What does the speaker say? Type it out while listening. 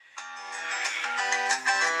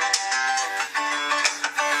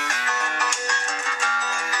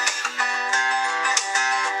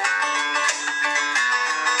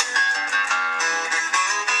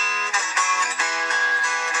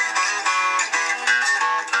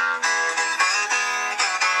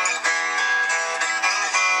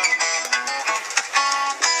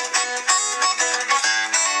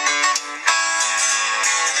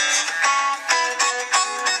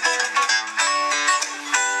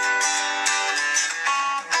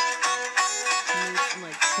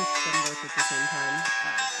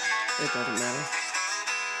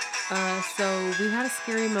So we had a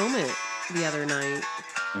scary moment the other night.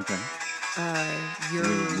 Okay. You're,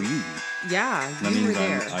 yeah, That you were means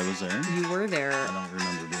there. I was there? You were there. I don't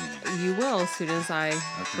remember being there. You will as soon as I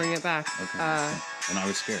bring it back. Okay. And I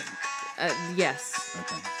was scared. Yes.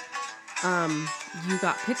 Okay. You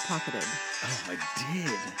got pickpocketed. Oh, I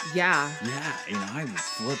did. Yeah. Yeah, and I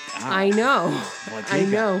flipped out. I know. Like, I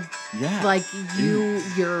know. Yeah. Like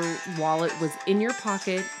your wallet was in your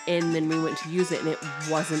pocket, and then we went to use it, and it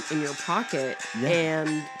wasn't in your pocket. Yeah.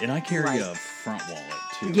 And I carry a front wallet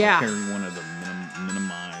too. Yeah. I carry one of the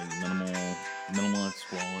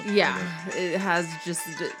minimalist wallets. Yeah, it has just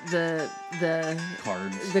the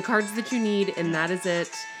cards. The cards that you need, and that is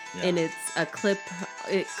it. Yeah. And it's a clip.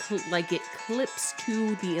 It clips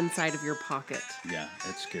to the inside of your pocket. Yeah,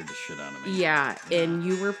 it scared the shit out of me. Yeah, and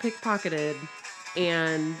you were pickpocketed,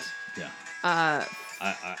 and I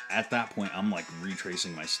at that point, I'm like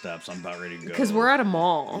retracing my steps. I'm about ready to go. Because we're at a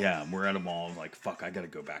mall. Yeah, we're at a mall. I'm like, fuck, I got to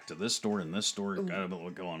go back to this store and this store. Gotta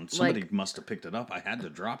go on. Somebody must have picked it up. I had to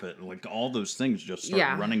drop it. Like all those things just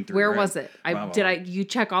start running through. Where was it? You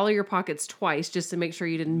check all of your pockets twice just to make sure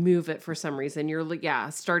you didn't move it for some reason. You're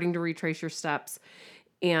starting to retrace your steps,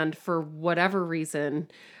 and for whatever reason,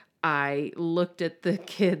 I looked at the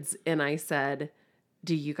kids and I said,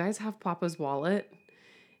 "Do you guys have Papa's wallet?"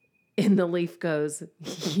 And the Leaf goes,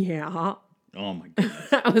 "Yeah." Oh my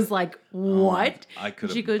goodness. I was like, "What?"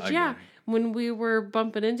 She goes, "Yeah." When we were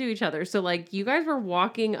bumping into each other. So like you guys were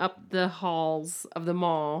walking up the halls of the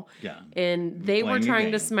mall. Yeah. And they were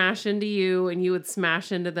trying to smash into you and you would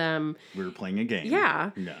smash into them. We were playing a game.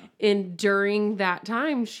 Yeah. Yeah. And during that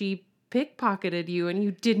time, she pickpocketed you and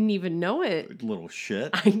you didn't even know it. Little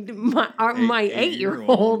shit. My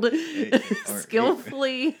 8-year-old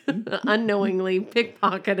skillfully, unknowingly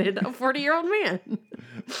pickpocketed a 40-year-old man.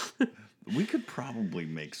 We could probably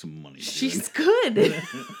make some money. She's good.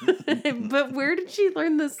 But where did she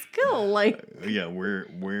learn the skill?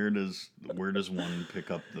 Where does one pick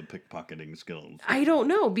up the pickpocketing skills? I don't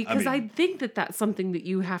know, because I think that that's something that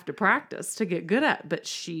you have to practice to get good at, but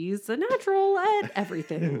she's a natural at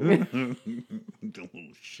everything.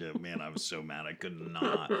 Little shit, man, I was so mad. I could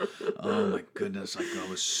not. Oh my goodness, I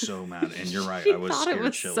was so mad. And you're right, I was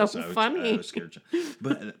scared shitless. So funny. I was scared.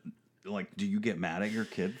 But like, do you get mad at your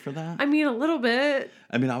kid for that? I mean, a little bit.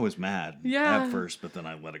 I mean, I was mad at first, but then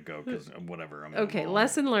I let it go because whatever. Okay,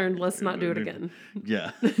 lesson learned. Let's not do it again. Yeah.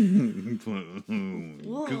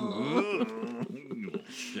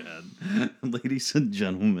 Shit. Ladies and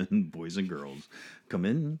gentlemen, boys and girls, come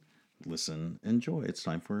in, listen, enjoy. It's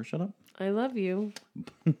time for Shut Up. I love you.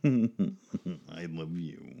 I love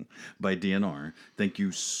you. By DNR. Thank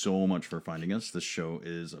you so much for finding us. This show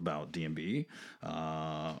is about DMB.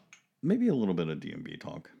 Maybe a little bit of DMB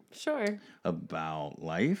talk. Sure. About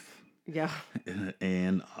life. Yeah.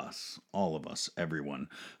 And us. All of us. Everyone.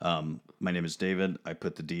 My name is David. I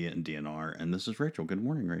put the D in DNR. And this is Rachel. Good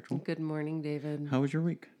morning, Rachel. Good morning, David. How was your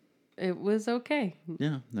week? It was okay.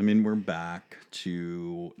 Yeah. I mean, we're back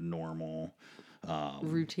to normal.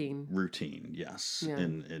 Routine, yes. Yeah.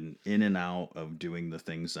 In and out of doing the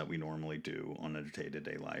things that we normally do on a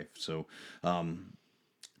day-to-day life. So,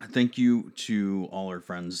 thank you to all our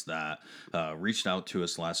friends that reached out to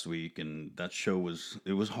us last week, and that show was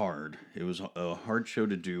hard. It was a hard show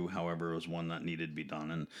to do. However, it was one that needed to be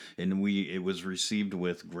done, and it was received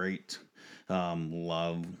with great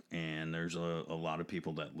love, and there's a lot of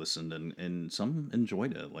people that listened, and some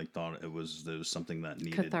enjoyed it, like thought there was something that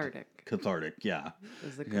needed cathartic. Yeah,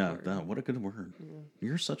 what a good word. Yeah.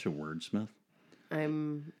 You're such a wordsmith.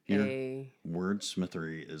 Your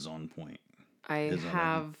wordsmithery is on point. I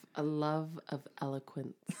have a love of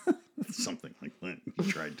eloquence. Something like that.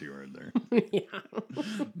 You tried too hard there. Yeah.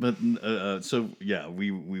 But so yeah,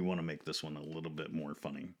 we want to make this one a little bit more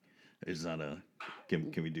funny. Is that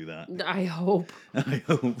can we do that? I hope.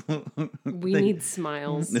 We need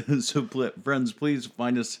smiles. So friends, please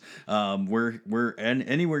find us. We're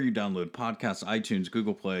anywhere you download podcasts, iTunes,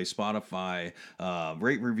 Google Play, Spotify.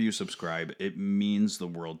 Rate, review, subscribe. It means the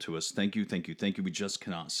world to us. Thank you. We just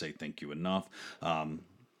cannot say thank you enough.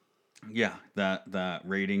 Yeah, that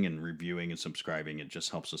rating and reviewing and subscribing, it just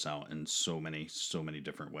helps us out in so many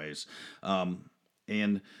different ways.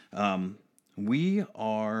 We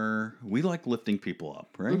like lifting people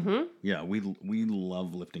up, right? Mm-hmm. Yeah, we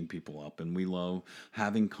love lifting people up, and we love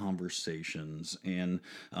having conversations. And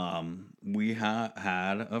we had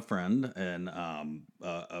a friend, and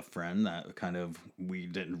a friend that kind of we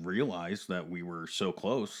didn't realize that we were so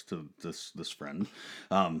close to this friend.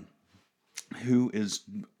 who is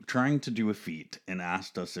trying to do a feat and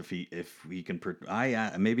asked us if he can.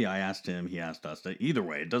 Maybe I asked him, he asked us. Either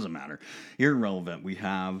way, it doesn't matter. Irrelevant. We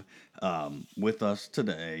have with us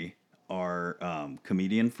today our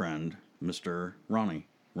comedian friend, Mr. Ronnie.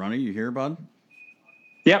 Ronnie, you here, bud?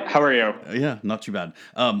 Yep. How are you? Yeah, not too bad.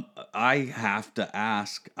 I have to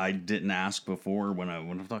ask. I didn't ask before when I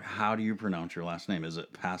thought. How do you pronounce your last name? Is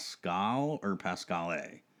it Pascal or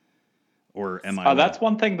Pascale? Or am I? That's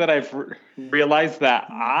one thing that I've realized that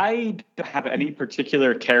I don't have any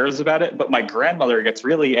particular cares about it, but my grandmother gets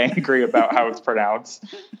really angry about how it's pronounced.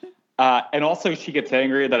 And also she gets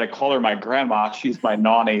angry that I call her my grandma. She's my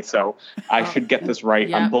nanny, so I should get this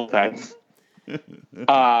right on both ends.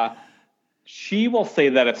 She will say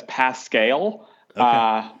that it's Pascal,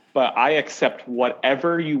 okay. But I accept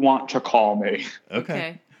whatever you want to call me.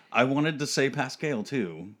 Okay. I wanted to say Pascal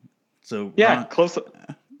too. So yeah, close.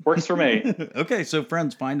 Works for me. Okay, so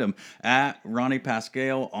friends, find him at Ronnie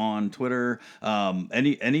Pascal on Twitter.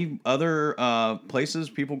 Any other places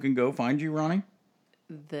people can go find you, Ronnie?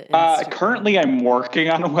 Currently, I'm working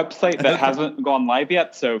on a website that hasn't gone live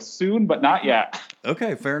yet, so soon, but not yet.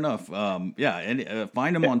 Okay, fair enough. Find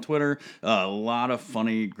him on Twitter. A lot of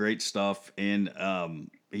funny, great stuff, and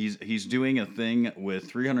he's doing a thing with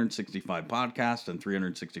 365 podcasts and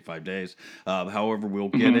 365 days. However,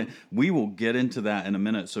 we will get into that in a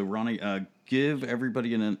minute. So, Ronnie, give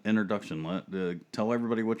everybody an introduction. Tell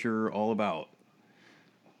everybody what you're all about.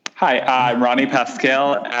 Hi, I'm Ronnie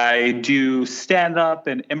Pascal. I do stand-up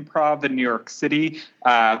and improv in New York City.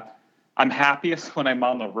 I'm happiest when I'm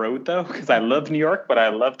on the road, though, because I love New York, but I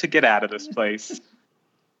love to get out of this place.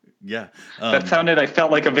 Yeah. I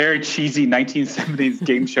felt like a very cheesy 1970s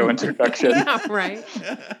game show introduction. Yeah, right.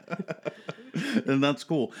 And that's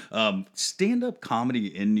cool. Stand-up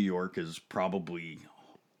comedy in New York is probably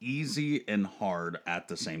easy and hard at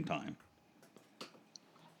the same time.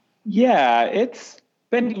 Yeah, it's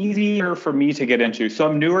been easier for me to get into. So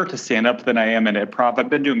I'm newer to stand-up than I am in improv. I've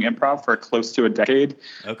been doing improv for close to a decade.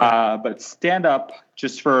 Okay. But stand-up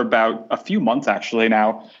just for about a few months actually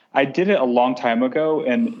now. I did it a long time ago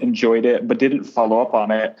and enjoyed it, but didn't follow up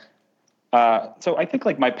on it. So I think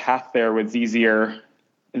like my path there was easier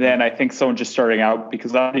than I think someone just starting out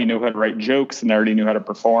because I already knew how to write jokes and I already knew how to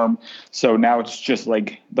perform. So now it's just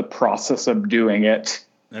like the process of doing it.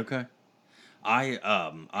 Okay. I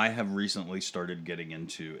have recently started getting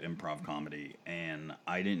into improv comedy, and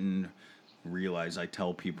I didn't realize. I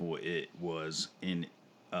tell people it was an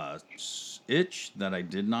itch that I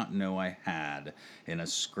did not know I had, and a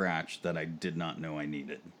scratch that I did not know I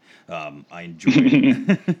needed. I enjoy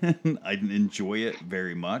I enjoy it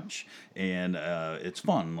very much, and it's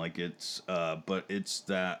fun. Like but it's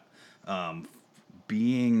that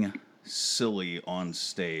being silly on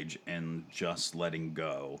stage and just letting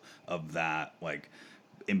go of that like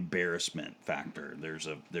embarrassment factor. There's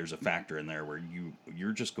a factor in there where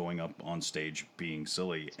you're just going up on stage being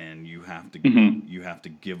silly, and you have to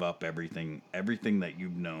give up everything that you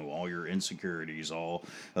know, all your insecurities, all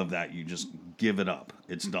of that. You just give it up.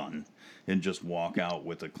 It's done, and just walk out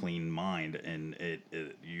with a clean mind, and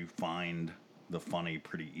you find the funny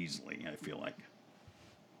pretty easily, I feel like.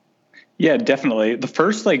 Yeah, definitely. The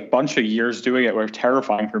first bunch of years doing it were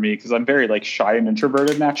terrifying for me because I'm very shy and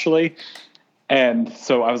introverted naturally. And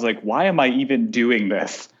so I was like, why am I even doing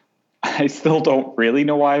this? I still don't really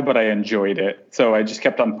know why, but I enjoyed it. So I just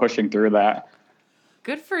kept on pushing through that.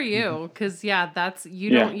 Good for you. Because,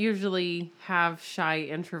 don't usually have shy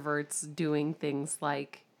introverts doing things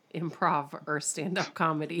like improv or stand-up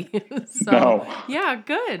comedy. So, no. Yeah,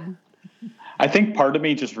 good. I think part of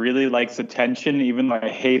me just really likes attention, even though I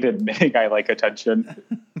hate admitting I like attention.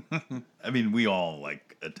 I mean, we all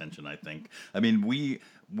like attention, I think. I mean, we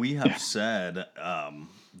have said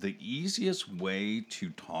the easiest way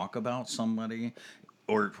to talk about somebody,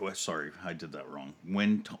 sorry, I did that wrong.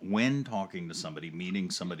 When talking to somebody,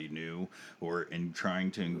 meeting somebody new, or in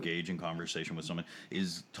trying to engage in conversation with someone,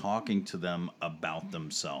 is talking to them about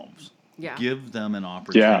themselves. Yeah. Give them an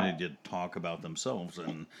opportunity to talk about themselves,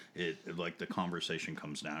 and it the conversation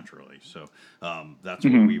comes naturally. So that's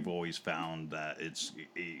what we've always found, that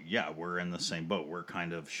we're in the same boat. We're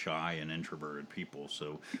kind of shy and introverted people.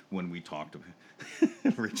 So when we talk to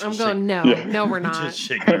no, we're not. Just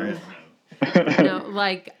shaking our head, no.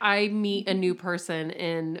 No, I meet a new person,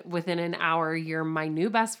 and within an hour, you're my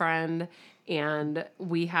new best friend. And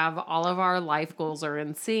we have all of our life goals are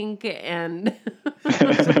in sync. And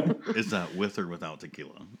is that with or without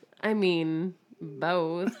tequila? I mean,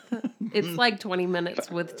 both. It's 20 minutes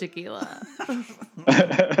with tequila.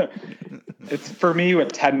 It's for me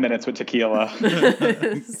with 10 minutes with tequila.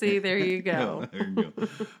 See, there you go. There you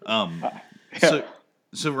go.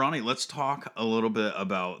 So Ronnie, let's talk a little bit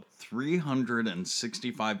about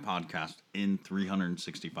 365 podcasts in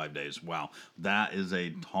 365 days. Wow, that is a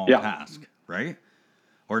tall task, right?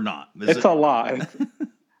 Or not? It's a lot.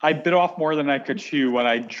 I bit off more than I could chew when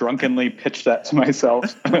I drunkenly pitched that to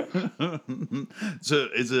myself. So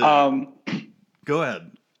is it? Go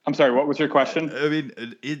ahead. I'm sorry. What was your question? I mean,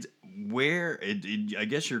 I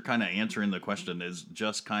guess you're kind of answering the question is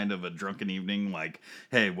just kind of a drunken evening, like,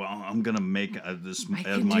 hey, well, I'm gonna make this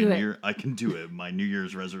I can do it. My New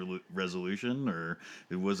Year's resolution, or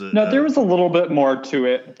was it? No, there was a little bit more to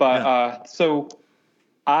it, but so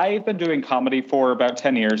I've been doing comedy for about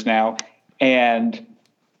 10 years now, and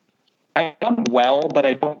I've done well, but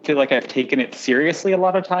I don't feel like I've taken it seriously a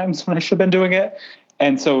lot of times when I should have been doing it.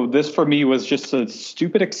 And so this for me was just a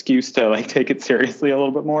stupid excuse to like take it seriously a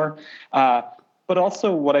little bit more. But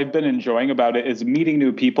also what I've been enjoying about it is meeting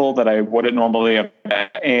new people that I wouldn't normally have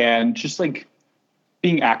met, and just like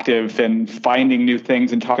being active and finding new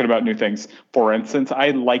things and talking about new things. For instance, I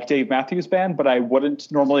like Dave Matthews Band, but I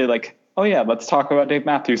wouldn't normally like, oh yeah, let's talk about Dave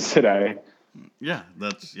Matthews today. Yeah,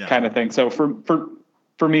 that's kind of thing. So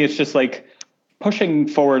for me, it's just like pushing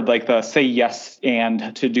forward, like the say yes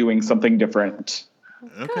and to doing something different.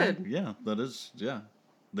 Okay. Good. Yeah, that is. Yeah,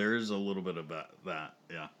 there is a little bit of that.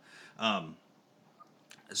 Yeah.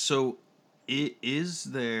 So, is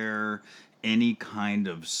there any kind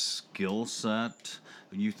of skill set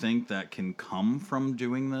you think that can come from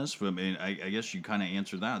doing this? I mean, I guess you kind of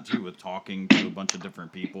answered that too with talking to a bunch of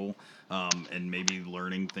different people, and maybe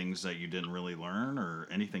learning things that you didn't really learn, or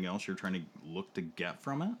anything else you're trying to look to get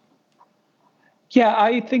from it. Yeah,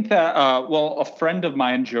 I think that, a friend of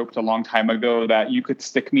mine joked a long time ago that you could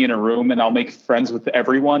stick me in a room and I'll make friends with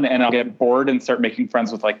everyone, and I'll get bored and start making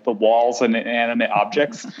friends with like the walls and inanimate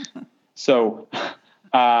objects. So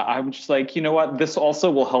I'm just like, you know what, this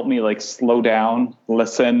also will help me like slow down,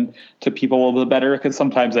 listen to people a little bit better, because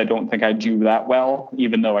sometimes I don't think I do that well,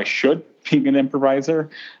 even though I should, being an improviser,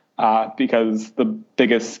 because the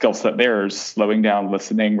biggest skill set there is slowing down,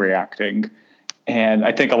 listening, reacting. And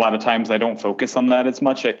I think a lot of times I don't focus on that as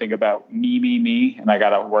much. I think about me, and I got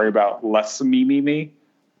to worry about less me.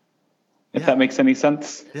 If that makes any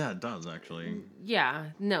sense. Yeah, it does actually. Yeah,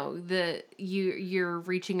 no, you're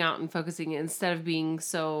reaching out and focusing instead of being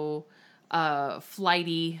so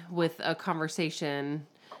flighty with a conversation.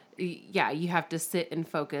 Yeah, you have to sit and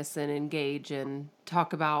focus and engage and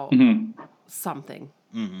talk about something.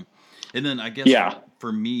 Mm-hmm. And then I guess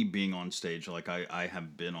for me being on stage, like I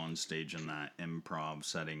have been on stage in that improv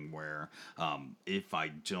setting where if I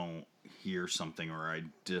don't hear something or I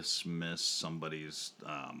dismiss somebody's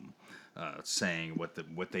saying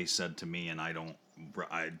what they said to me, and I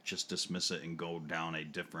just dismiss it and go down a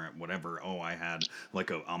different whatever. Oh, I had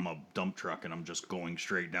like I'm a dump truck and I'm just going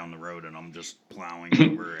straight down the road and I'm just plowing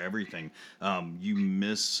over everything. You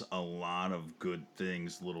miss a lot of good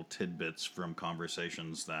things, little tidbits from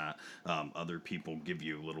conversations that other people give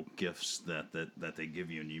you, little gifts that they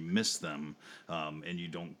give you, and you miss them, and you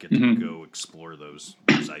don't get to go explore those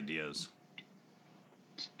ideas.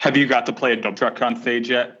 Have you got to play a dump truck on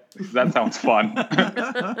stage yet? That sounds fun. No,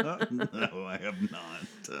 I have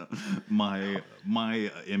not. My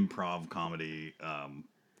improv comedy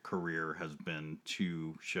career has been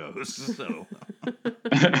 2 shows. So,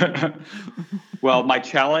 well, my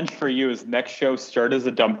challenge for you is next show start as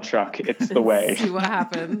a dump truck. It's the way. See what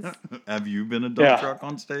happens. Have you been a dump truck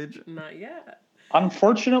on stage? Not yet.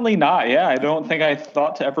 Unfortunately not. Yeah, I don't think I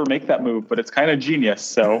thought to ever make that move, but it's kind of genius.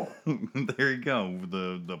 So there you go.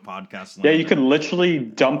 The podcast. Yeah, you can literally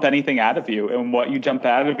dump anything out of you, and what you dump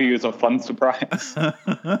out of you is a fun surprise.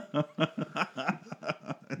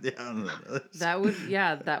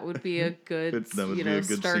 That would be a good,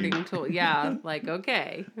 starting tool. Yeah, like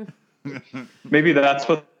okay. Maybe that's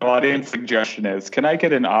what the audience suggestion is. Can I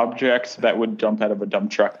get an object that would dump out of a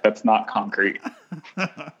dump truck that's not concrete?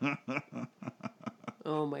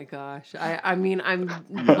 Oh my gosh. I mean, I'm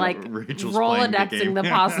like Rolodexing the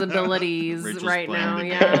possibilities right now.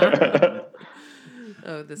 Yeah.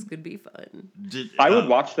 Oh, this could be fun. I would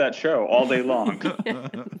watch that show all day long.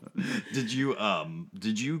 Did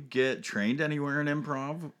you get trained anywhere in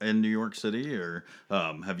improv in New York City, or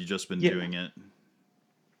have you just been doing it?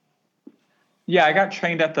 Yeah, I got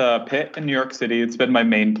trained at the Pit in New York City. It's been my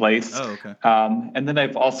main place. Oh, okay. And then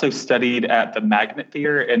I've also studied at the Magnet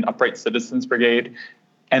Theater and Upright Citizens Brigade.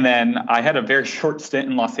 And then I had a very short stint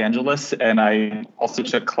in Los Angeles, and I also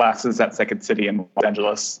took classes at Second City in Los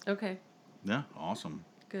Angeles. Okay. Yeah, awesome.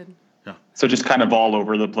 Good. Yeah. So just kind of all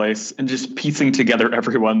over the place and just piecing together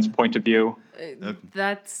everyone's point of view.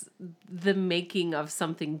 That's the making of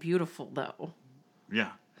something beautiful, though. Yeah.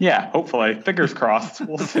 Yeah, hopefully. Fingers crossed.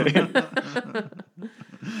 We'll see.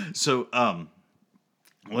 So,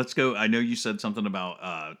 let's go. I know you said something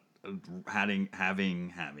about having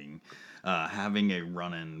a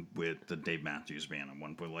run-in with the Dave Matthews Band at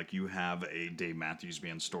one point. Like, you have a Dave Matthews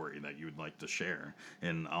Band story that you would like to share,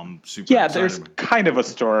 and I'm super Yeah, excited. there's kind of a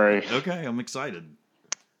story. Okay, I'm excited.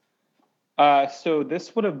 So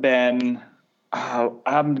this would have been,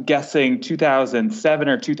 I'm guessing 2007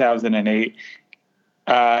 or 2008.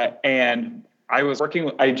 And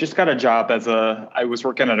I just got a job I was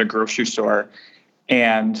working at a grocery store,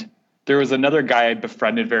 and there was another guy I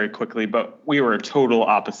befriended very quickly, but we were total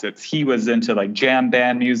opposites. He was into like jam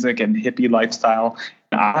band music and hippie lifestyle.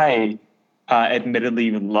 And I admittedly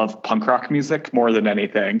love punk rock music more than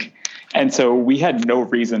anything. And so we had no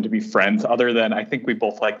reason to be friends other than I think we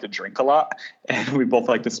both like to drink a lot and we both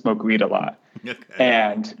like to smoke weed a lot. Okay.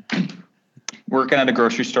 And working at a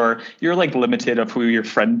grocery store, you're like limited of who your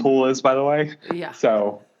friend pool is, by the way. Yeah.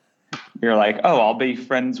 So you're like, oh, I'll be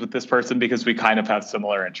friends with this person because we kind of have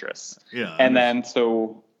similar interests. Yeah. And then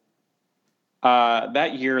so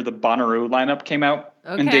that year, the Bonnaroo lineup came out,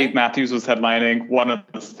 and Okay. Dave Matthews was headlining one of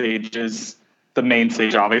the stages, the main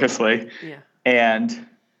stage, obviously. Yeah. And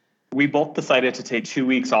we both decided to take 2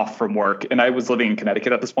 weeks off from work. And I was living in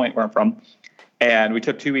Connecticut at this point, where I'm from. And we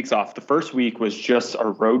took 2 weeks off. The first week was just a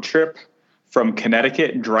road trip from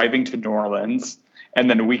Connecticut, driving to New Orleans. And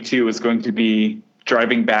then week 2 was going to be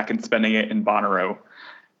driving back and spending it in Bonnaroo.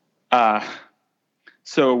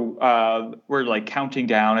 So we're like counting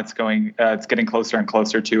down. It's getting closer and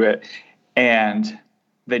closer to it. And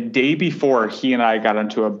the day before, he and I got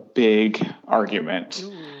into a big argument.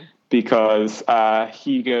 Ooh. Because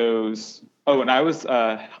he goes, oh, and I was,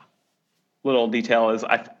 little detail is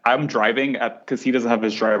I'm driving because he doesn't have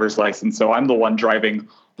his driver's license. So I'm the one driving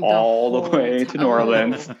all the way to New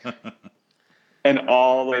Orleans and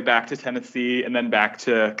all the way back to Tennessee and then back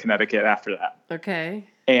to Connecticut after that. Okay.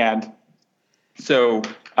 And so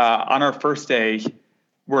on our first day,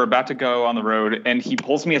 we're about to go on the road and he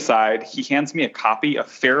pulls me aside. He hands me a copy of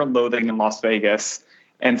Fear and Loathing in Las Vegas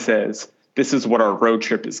and says, "This is what our road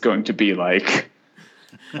trip is going to be like."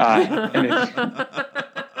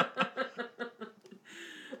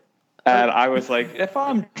 And I was like, if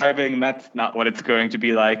I'm driving, that's not what it's going to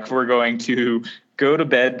be like. We're going to go to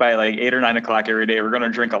bed by like 8 or 9 o'clock every day. We're going to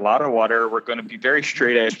drink a lot of water. We're going to be very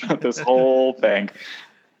straight edge about this whole thing.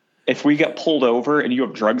 If we get pulled over and you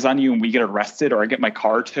have drugs on you and we get arrested or I get my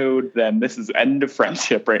car towed, then this is end of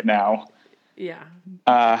friendship right now. Yeah.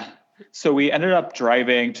 So we ended up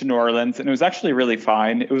driving to New Orleans, and it was actually really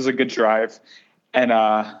fine. It was a good drive. And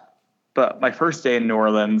but my first day in New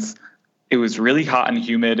Orleans, it was really hot and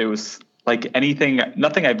humid. It was like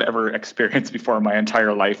nothing I've ever experienced before in my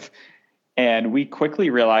entire life. And we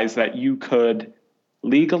quickly realized that you could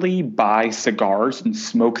legally buy cigars and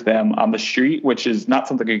smoke them on the street, which is not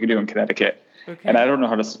something you could do in Connecticut. Okay. And I don't know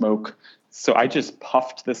how to smoke. So I just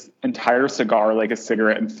puffed this entire cigar like a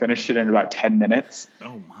cigarette and finished it in about 10 minutes.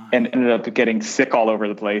 Oh my. And ended up getting sick all over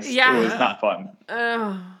the place. Yeah. It was not fun.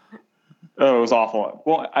 Oh. Oh, it was awful.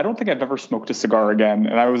 Well, I don't think I've ever smoked a cigar again.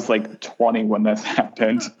 And I was like 20 when this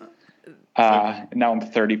happened. And now I'm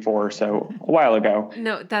 34, so a while ago.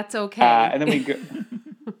 No, that's okay. And then we go.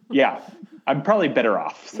 Yeah, I'm probably better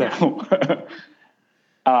off. So,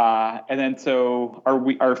 and then so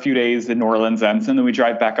our few days in New Orleans ends, and then we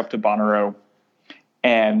drive back up to Bonnaroo,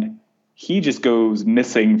 and he just goes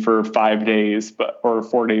missing for 5 days, or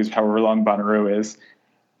 4 days, however long Bonnaroo is,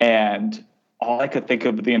 and all I could think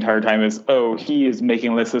of the entire time is, oh, he is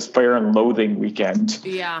making this Fear and Loathing weekend.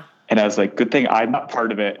 Yeah. And I was like, good thing I'm not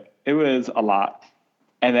part of it. It was a lot.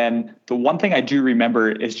 And then the one thing I do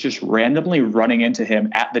remember is just randomly running into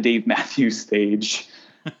him at the Dave Matthews stage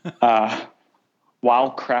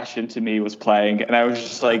while Crash Into Me was playing. And I was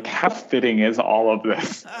just like, how fitting is all of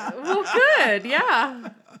this? Well, good. Yeah.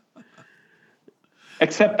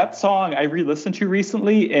 Except that song I re-listened to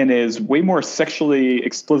recently and is way more sexually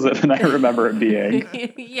explicit than I remember it being.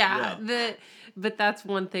 Yeah. But that's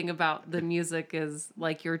one thing about the music is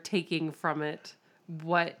like you're taking from it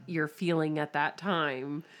what you're feeling at that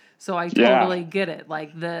time. So I totally get it.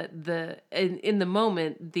 Like in the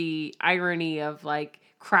moment, the irony of like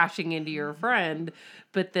crashing into your friend,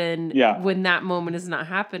 but then when that moment is not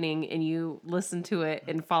happening and you listen to it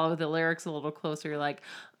and follow the lyrics a little closer, you're like,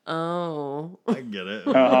 oh, I get it.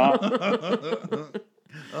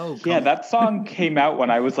 Oh, yeah, that song came out when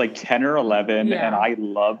I was like 10 or 11 and I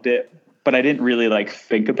loved it but I didn't really like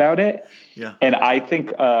think about it. Yeah. And I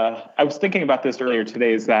think I was thinking about this earlier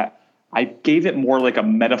today, is that I gave it more like a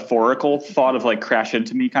metaphorical thought of like crash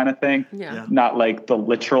into me kind of thing, Yeah. not like the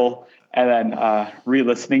literal. And then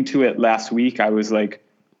re-listening to it last week, I was like,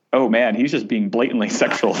 oh man, he's just being blatantly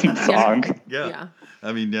sexual in the song. Yeah.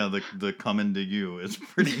 I mean, yeah, the coming to you is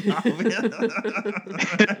pretty obvious.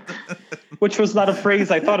 Which was not a phrase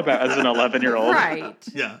I thought about as an 11-year-old. Right.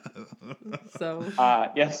 Yeah. So.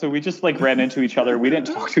 So we just like ran into each other. We didn't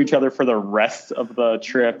talk to each other for the rest of the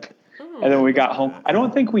trip. And then we got home. I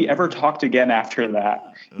don't think we ever talked again after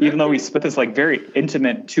that, even though we spent this like very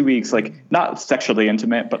intimate 2 weeks, like not sexually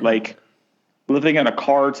intimate, but like living in a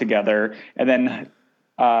car together. And then,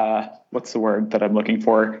 what's the word that I'm looking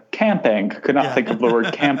for? Camping. Could not think of the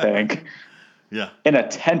word camping. Yeah. In a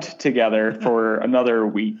tent together for another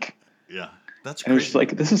week. Yeah. That's crazy. And it was just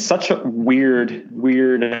like, this is such a weird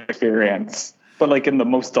experience, but like in the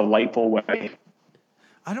most delightful way.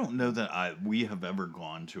 I don't know that we have ever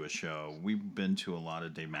gone to a show. We've been to a lot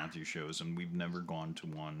of Dave Matthews shows, and we've never gone to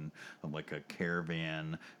one of like a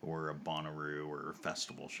Caravan or a Bonnaroo or a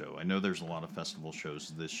festival show. I know there's a lot of festival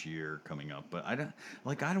shows this year coming up, but I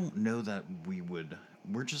don't know that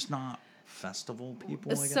we're just not festival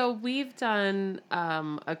people. So we've done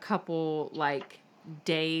a couple like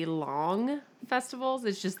day-long festivals.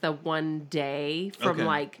 It's just the one day from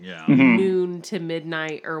noon to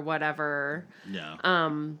midnight or whatever. Yeah.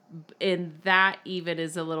 And that even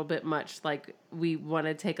is a little bit much. Like we want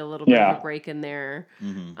to take a little bit of a break in there.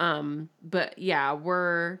 Mm-hmm. But yeah,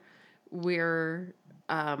 we're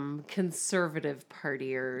conservative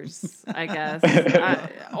partiers, I guess.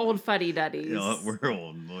 Old fuddy-duddies. You know, we're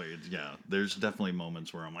old. Yeah, there's definitely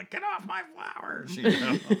moments where I'm like, get off my flowers. You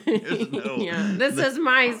know? This is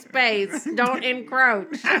my space. Don't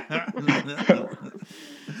encroach.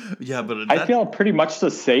 Yeah, but I feel pretty much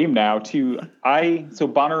the same now too. So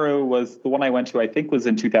Bonnaroo was the one I went to, I think was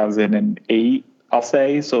in 2008, I'll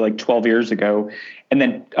say. So like 12 years ago. And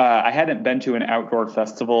then I hadn't been to an outdoor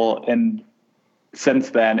festival since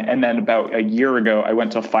then. And then about a year ago, I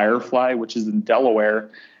went to Firefly, which is in Delaware,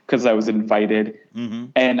 because I was invited. Mm-hmm.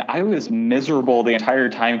 And I was miserable the entire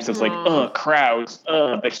time because I was like, crowds,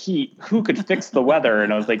 the heat, who could fix the weather?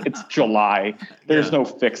 And I was like, it's July. There's no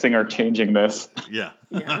fixing or changing this. Yeah.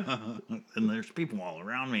 And there's people all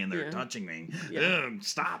around me and they're touching me. Ugh,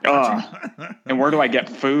 stop touching. And where do I get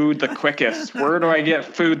food the quickest? Where do I get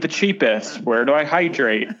food the cheapest? Where do I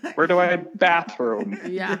hydrate? Where do I bathroom?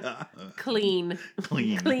 Yeah. Clean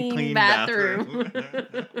Clean bathroom.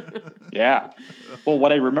 Yeah. Well,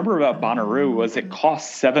 what I remember about Bonnaroo was it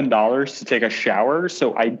cost $7 to take a shower.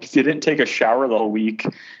 So I didn't take a shower the whole week.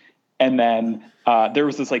 And then there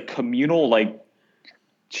was this like communal like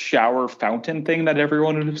shower fountain thing that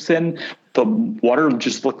everyone was in. The water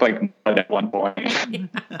just looked like mud at one point. And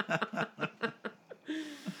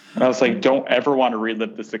I was like, don't ever want to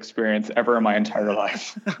relive this experience ever in my entire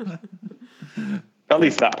life. At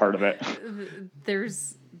least that part of it.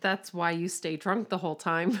 That's why you stay drunk the whole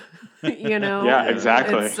time, you know? Yeah,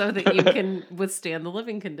 exactly. It's so that you can withstand the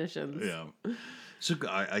living conditions. Yeah. So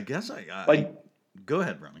I guess go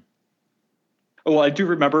ahead, Ronnie. Well, I do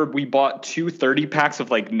remember we bought 2 30-packs of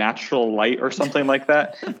like Natural Light or something like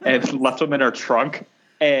that and left them in our trunk.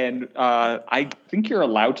 And I think you're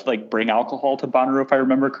allowed to like bring alcohol to Bonnaroo if I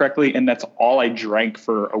remember correctly. And that's all I drank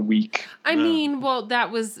for a week. I mean, well, that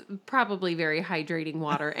was probably very hydrating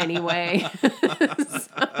water anyway.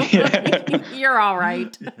 You're all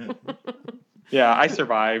right. Yeah, I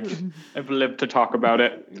survived. I've lived to talk about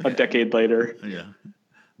it a decade later. Yeah.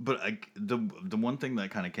 But the one thing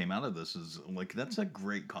that kind of came out of this is like that's a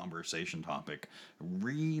great conversation topic.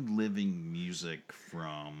 Reliving music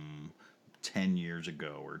from 10 years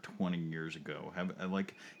ago or 20 years ago.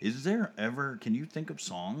 Is there ever, can you think of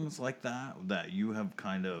songs like that you have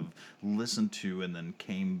kind of listened to and then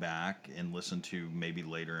came back and listened to maybe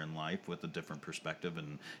later in life with a different perspective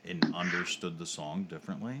and understood the song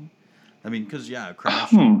differently? I mean, because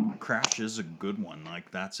Crash is a good one.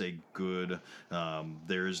 Like that's a good.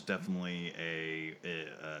 There is definitely a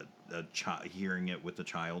hearing it with the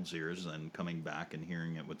child's ears and coming back and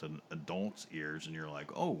hearing it with an adult's ears, and you're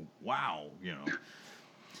like, oh wow, you know.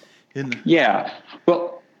 Yeah.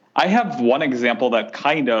 Well, I have one example that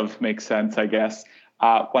kind of makes sense, I guess.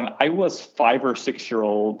 When I was 5 or 6 year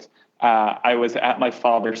old, I was at my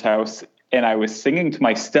father's house and I was singing to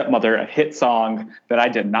my stepmother a hit song that I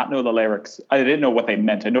did not know the lyrics. I didn't know what they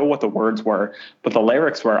meant. I know what the words were, but the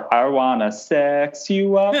lyrics were, I wanna sex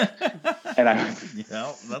you up. And I was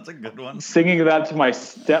Yeah, that's a good one. singing that to my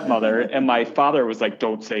stepmother, and my father was like,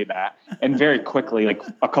 don't say that. And very quickly, like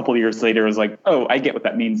a couple of years later, was like, oh, I get what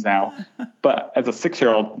that means now. But as a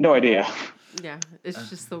 6-year-old, no idea. Yeah, it's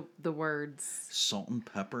just the words. Salt and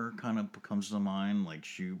pepper kind of comes to mind, like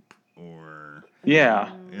shoop or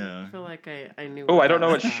Yeah. yeah. I feel like I knew. Oh, I don't that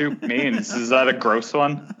know what was. shoop means. Is that a gross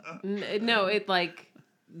one? No, it like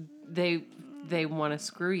they want to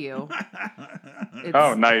screw you. It's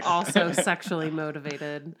Oh, nice. also sexually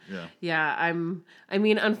motivated. Yeah. Yeah, I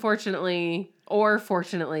mean, unfortunately or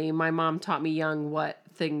fortunately, my mom taught me young what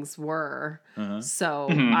things were. So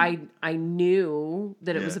I knew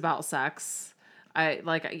that it was Yeah. about sex.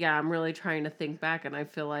 I'm really trying to think back, and I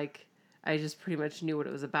feel like I just pretty much knew what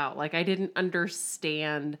it was about. Like, I didn't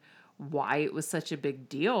understand why it was such a big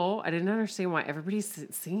deal. I didn't understand why everybody's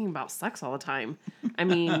singing about sex all the time. I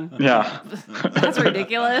mean, Yeah. that's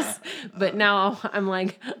ridiculous. But now I'm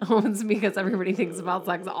like, oh, it's because everybody thinks about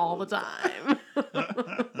sex all the time.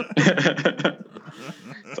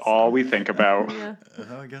 It's all we think about. Yeah.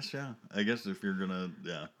 I guess yeah. I guess if you're gonna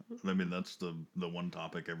I mean that's the one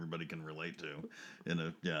topic everybody can relate to.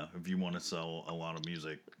 And if you want to sell a lot of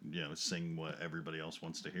music, sing what everybody else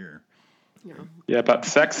wants to hear. Yeah. Yeah, about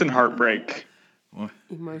sex and heartbreak.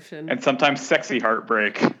 Emotion. And sometimes sexy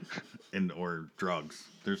heartbreak. Or drugs.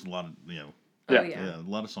 There's a lot of Oh, Yeah. yeah. a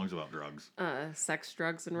lot of songs about drugs. Sex,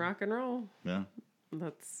 drugs, and rock and roll. Yeah.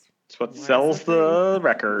 That's It's what That's sells the the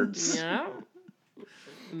records. yeah.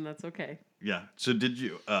 And that's okay. Yeah. So did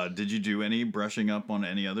you do any brushing up on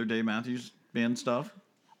any other Dave Matthews Band stuff?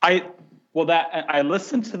 I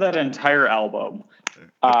listened to that entire album.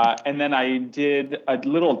 And then I did a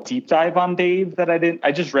little deep dive on Dave that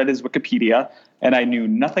I just read his Wikipedia, and I knew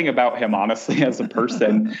nothing about him, honestly, as a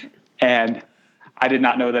person. And I did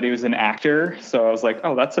not know that he was an actor. So I was like,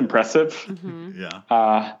 oh, that's impressive.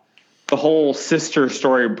 Yeah. The whole sister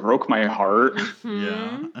story broke my heart.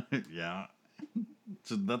 Yeah. Yeah.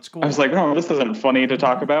 So that's cool. I was like, oh, this isn't funny to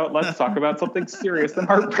talk about. Let's talk about something serious and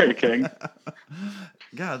heartbreaking.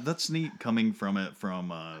 Yeah, that's neat coming from it from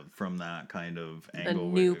that kind of angle.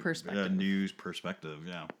 new perspective. A news perspective,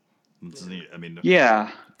 yeah. That's neat. I mean,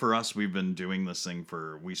 Yeah. for us, we've been doing this thing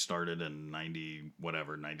we started in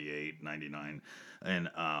 98, 99. And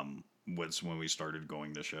was when we started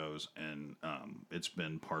going to shows, and it's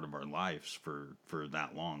been part of our lives for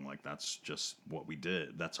that long. Like that's just what we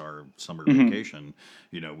did. That's our summer vacation.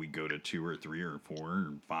 We go to 2 or 3 or 4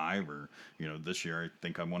 or 5, or this year I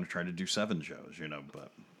think I want to try to do 7 shows.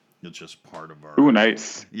 But it's just part of our. Ooh,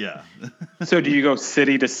 nice. Yeah. So do you go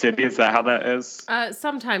city to city? Is that how that is?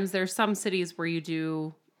 Sometimes there's some cities where you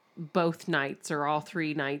do both nights or all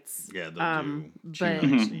 3 nights. Yeah, they'll do 2 But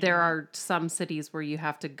nights. there are some cities where you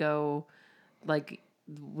have to go, like,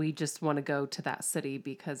 we just want to go to that city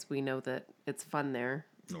because we know that it's fun there.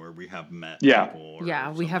 Or we have met Yeah. people. Or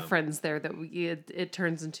Yeah, we have something. friends there that it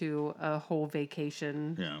turns into a whole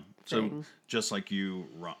vacation. Yeah. So thing. just like you,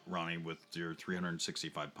 Ronnie, with your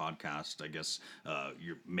 365 podcast, I guess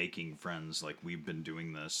you're making friends. Like we've been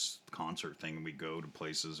doing this concert thing. We go to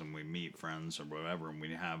places and we meet friends or whatever, and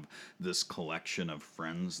we have this collection of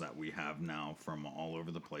friends that we have now from all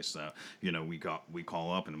over the place. That we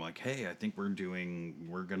call up and I'm like, hey, I think we're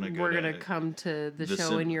gonna come to the this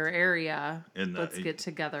show in in- your area. in the- Let's get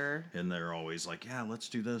together. And they're always like, yeah, let's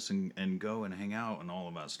do this and go and hang out and all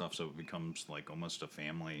of that stuff. So it becomes like almost a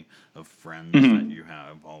family of friends that you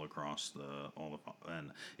have all across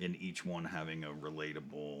and in each one having a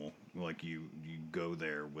relatable, like you go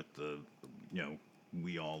there with the,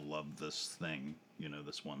 we all love this thing,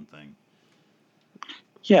 this one thing.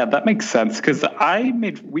 Yeah, that makes sense because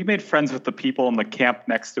we made friends with the people in the camp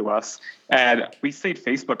next to us, and we stayed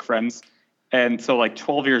Facebook friends. And so, like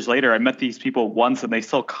 12 years later, I met these people once, and they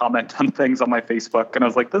still comment on things on my Facebook, and I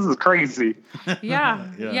was like, "This is crazy." Yeah,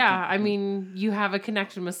 Yeah. yeah. I mean, you have a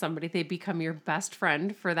connection with somebody; they become your best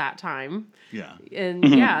friend for that time, Yeah. and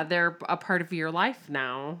yeah, they're a part of your life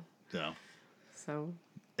now. Yeah. So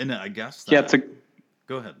And I guess Yeah,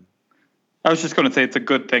 go ahead. I was just going to say it's a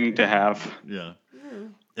good thing to have. Yeah.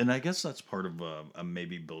 And I guess that's part of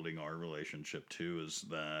maybe building our relationship too, is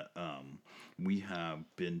that we have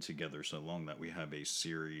been together so long that we have a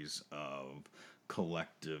series of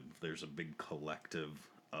there's a big collective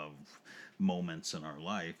of moments in our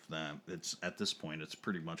life that at this point, it's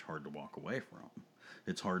pretty much hard to walk away from.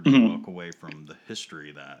 It's hard to walk away from the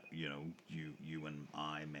history that, you and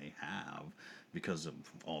I may have because of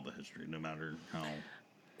all the history, no matter how.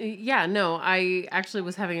 Yeah, no, I actually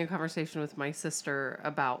was having a conversation with my sister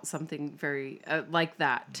about something very like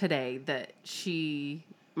that today. That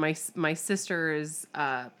my sister is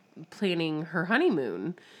planning her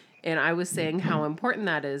honeymoon, and I was saying how important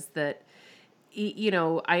that is. That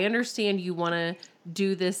I understand you want to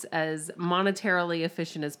do this as monetarily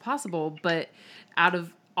efficient as possible, but out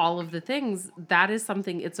of all of the things, that is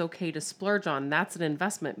something it's okay to splurge on. That's an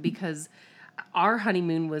investment because our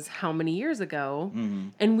honeymoon was how many years ago,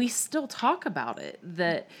 and we still talk about it.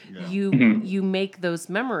 That Yeah. you make those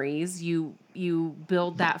memories, you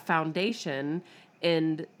build that foundation,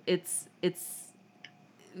 and it's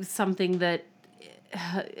something that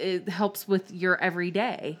it helps with your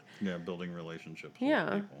everyday. Yeah, building relationships with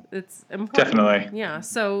Yeah, people. it's important. Definitely. Yeah.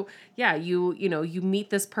 So yeah, you meet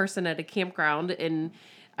this person at a campground, and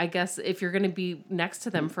I guess if you're going to be next to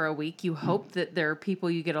them for a week, you hope that there are people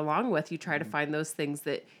you get along with. You try to find those things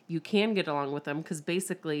that you can get along with them, because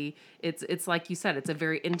basically it's like you said, it's a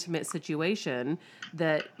very intimate situation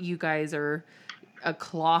that you guys are a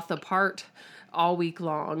cloth apart all week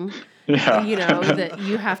long. Yeah. That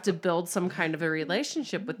you have to build some kind of a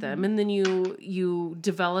relationship with them, and then you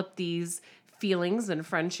develop these feelings and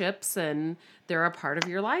friendships, and they're a part of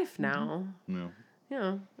your life now. No.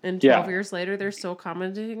 Yeah. And Yeah. 12 years later, they're still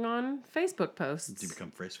commenting on Facebook posts. You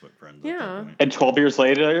become Facebook friends Yeah. at that point. And 12 years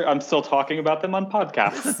later, I'm still talking about them on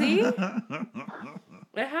podcasts. See?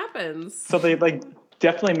 It happens. So they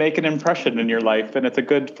definitely make an impression in your life, and it's a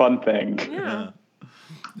good, fun thing. Yeah.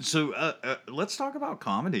 So let's talk about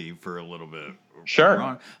comedy for a little bit. Sure.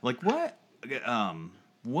 Ron. Like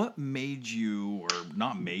what made you, or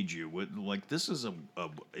not made you, like this is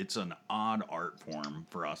it's an odd art form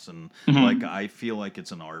for us, and like I feel like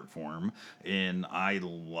it's an art form, and I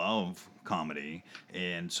love comedy,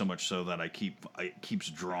 and so much so that it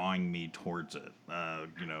keeps drawing me towards it.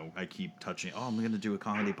 I keep touching, I'm going to do a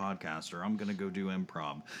comedy podcast, or I'm going to go do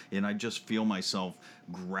improv, and I just feel myself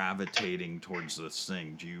gravitating towards this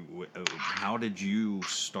thing. How did you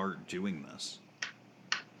start doing this?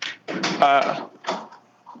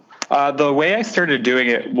 The way I started doing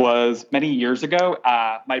it was many years ago.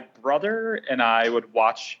 My brother and I would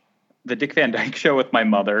watch the Dick Van Dyke Show with my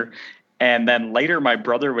mother. And then later, my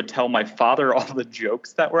brother would tell my father all the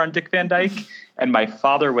jokes that were on Dick Van Dyke. And my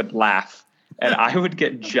father would laugh. And I would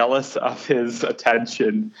get jealous of his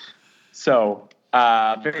attention. So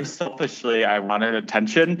very selfishly, I wanted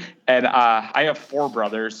attention. And I have 4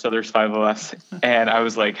 brothers, so there's 5 of us. And I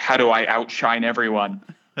was like, how do I outshine everyone?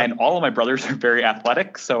 And all of my brothers are very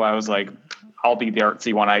athletic, so I was like, I'll be the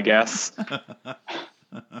artsy one, I guess.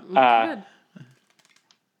 And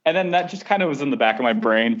then that just kind of was in the back of my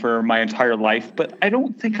brain for my entire life, but I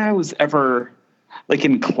don't think I was ever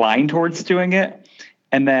inclined towards doing it.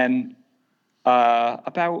 And then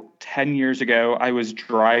about 10 years ago, I was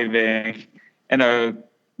driving and a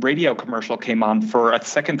radio commercial came on for a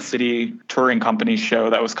Second City touring company show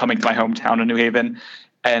that was coming to my hometown in New Haven.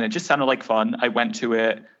 And it just sounded like fun. I went to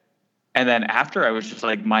it. And then after, I was just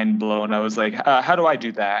mind blown. I was like, how do I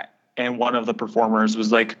do that? And one of the performers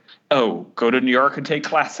was like, oh, go to New York and take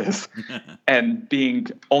classes. And being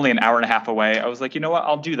only an hour and a half away, I was like, you know what?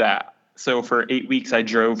 I'll do that. So for 8 weeks, I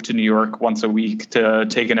drove to New York once a week to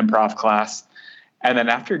take an improv class. And then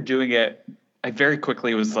after doing it, I very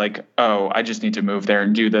quickly was like, oh, I just need to move there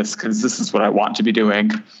and do this because this is what I want to be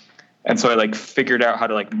doing. And so I figured out how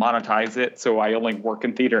to monetize it. So I only work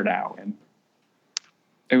in theater now. And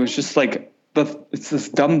it was just it's this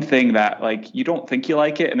dumb thing that you don't think you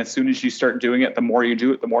like it. And as soon as you start doing it, the more you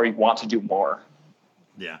do it, the more you want to do more.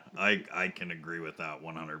 Yeah, I can agree with that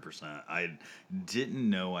 100%. I didn't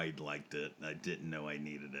know I liked it. I didn't know I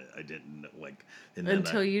needed it. I didn't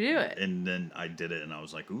until you do it. And then I did it and I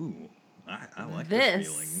was like, ooh, I like this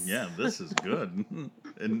feeling. Yeah, this is good.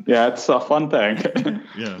 And yeah, it's a fun thing.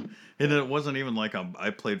 yeah. And it wasn't even I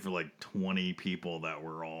played for 20 people that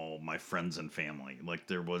were all my friends and family.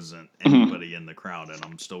 There wasn't anybody in the crowd, and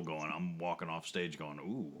I'm walking off stage going,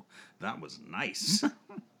 ooh, that was nice.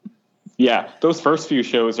 Yeah, those first few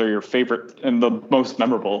shows are your favorite and the most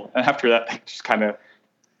memorable. And after that, they just kind of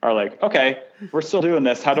are like, okay, we're still doing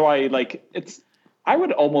this. How do I I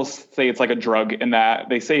would almost say it's like a drug in that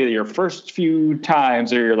they say your first few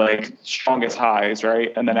times are your strongest highs,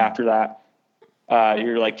 right? And then after that,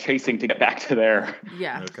 you're chasing to get back to there.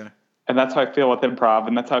 Yeah. Okay. And that's how I feel with improv,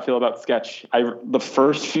 and that's how I feel about sketch. The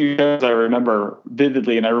first few shows I remember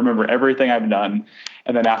vividly, and I remember everything I've done.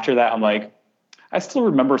 And then after that, I'm like, I still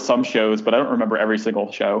remember some shows, but I don't remember every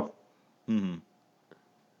single show. Mm-hmm.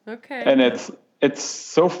 Okay. And it's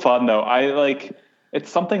so fun though. It's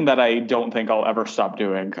something that I don't think I'll ever stop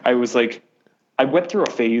doing. I I went through a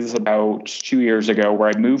phase about 2 years ago where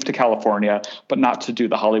I moved to California, but not to do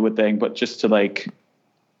the Hollywood thing, but just to like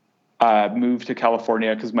move to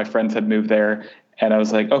California because my friends had moved there. And I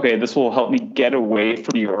was like, okay, this will help me get away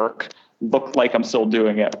from New York, look like I'm still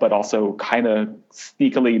doing it, but also kind of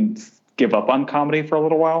sneakily give up on comedy for a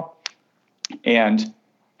little while. And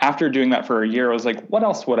after doing that for a year, I was like, what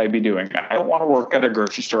else would I be doing? I don't want to work at a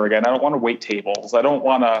grocery store again. I don't want to wait tables.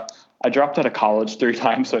 I dropped out of college 3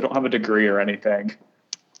 times, so I don't have a degree or anything.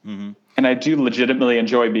 Mm-hmm. And I do legitimately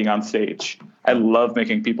enjoy being on stage. I love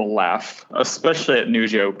making people laugh, especially at new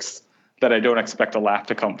jokes that I don't expect a laugh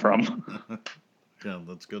to come from. Yeah,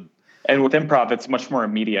 that's good. And with improv, it's much more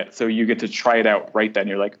immediate. So you get to try it out right then.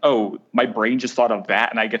 You're like, oh, my brain just thought of that,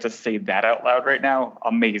 and I get to say that out loud right now.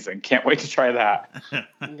 Amazing. Can't wait to try that.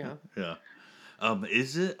 Yeah. Yeah.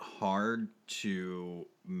 Is it hard to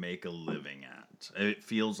make a living at? It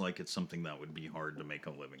feels like it's something that would be hard to make a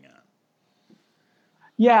living at.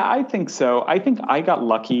 Yeah, I think so. I think I got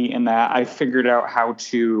lucky in that I figured out how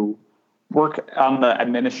to work on the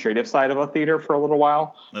administrative side of a theater for a little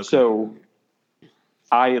while. Okay. So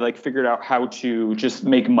I like figured out how to just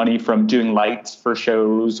make money from doing lights for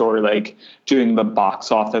shows or like doing the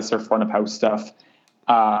box office or front of house stuff.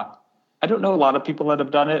 I don't know a lot of people that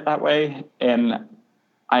have done it that way, and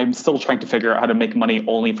I'm still trying to figure out how to make money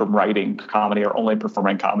only from writing comedy or only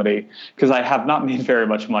performing comedy because I have not made very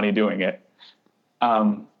much money doing it.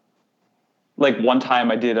 Like one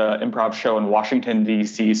time I did an improv show in Washington,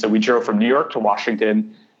 D.C. So we drove from New York to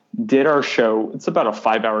Washington, did our show. It's about a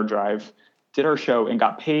 5-hour drive. Did our show and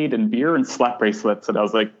got paid in beer and slap bracelets. And I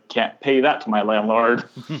was like, can't pay that to my landlord.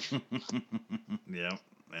 Yeah.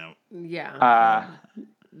 Yeah.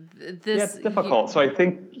 It's difficult. So I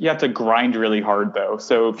think you have to grind really hard, though.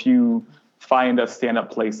 So if you find a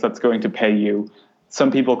stand-up place that's going to pay you,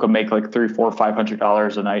 some people could make like $300, $400,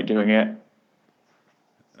 $500 a night doing it.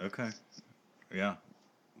 Okay. Yeah.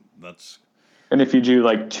 That's. And if you do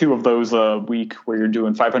like 2 of those a week where you're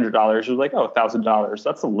doing $500, you're like, oh, $1,000.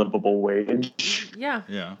 That's a livable wage. Yeah.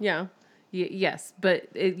 Yeah. Yeah. Yes,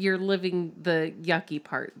 but you're living the yucky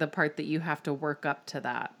part, the part that you have to work up to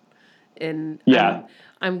that. And yeah,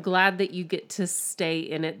 I'm glad that you get to stay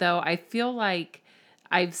in it, though. I feel like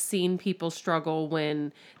I've seen people struggle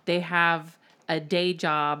when they have a day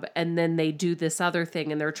job and then they do this other thing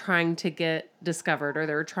and they're trying to get discovered or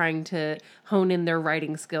they're trying to hone in their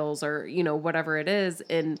writing skills or, whatever it is.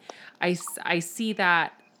 And I see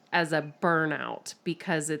that as a burnout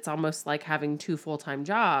because it's almost like having 2 full-time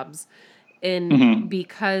jobs. And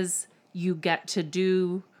because you get to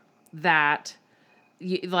do that,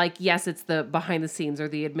 yes, it's the behind the scenes or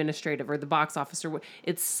the administrative or the box office or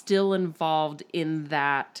it's still involved in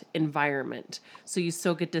that environment. So you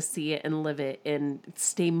still get to see it and live it and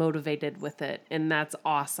stay motivated with it. And that's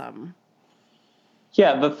awesome.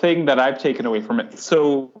 Yeah, the thing that I've taken away from it.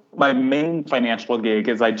 So my main financial gig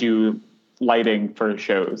is I do lighting for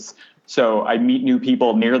shows. So I meet new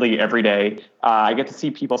people nearly every day. I get to see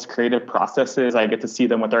people's creative processes. I get to see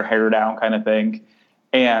them with their hair down kind of thing.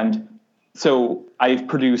 And so I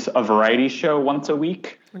produce a variety show once a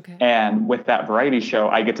week. Okay. And with that variety show,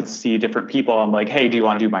 I get to see different people. I'm like, hey, do you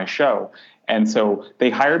want to do my show? And so they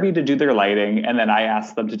hire me to do their lighting. And then I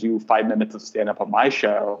ask them to do 5 minutes of stand up on my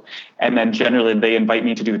show. And then generally they invite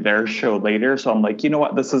me to do their show later. So I'm like, you know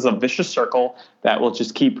what? This is a vicious circle that will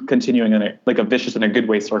just keep continuing in like a vicious in a good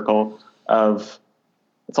way circle of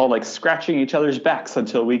it's all like scratching each other's backs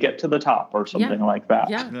until we get to the top or something like that.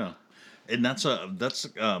 Yeah. And that's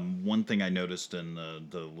one thing I noticed in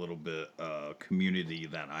the little bit community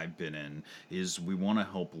that I've been in is we want to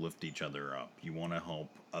help lift each other up. You want to help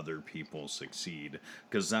other people succeed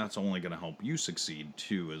because that's only going to help you succeed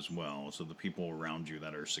too as well. So the people around you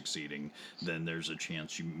that are succeeding, then there's a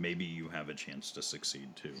chance you have a chance to succeed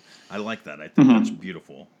too. I like that. I think that's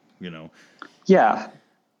beautiful. Yeah.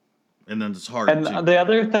 And then it's hard. And the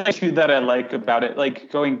other thing too that I like about it, like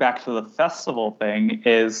going back to the festival thing,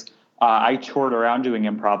 is I toured around doing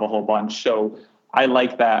improv a whole bunch. So I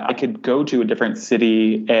like that I could go to a different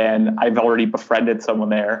city and I've already befriended someone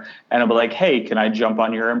there and I'll be like, hey, can I jump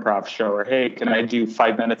on your improv show? Or, hey, can I do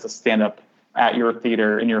 5 minutes of stand up at your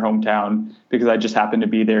theater in your hometown because I just happen to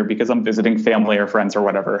be there because I'm visiting family or friends or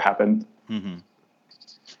whatever happened. Mm-hmm.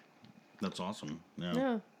 That's awesome.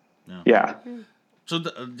 Yeah. So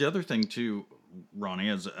the other thing too, Ronnie,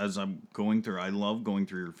 as I'm going through, I love going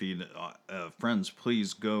through your feed. Friends,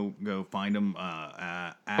 please go find him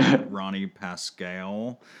at Ronnie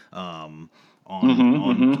Pascal on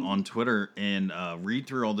Twitter and read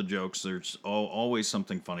through all the jokes. There's always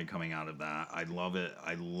something funny coming out of that. I love it.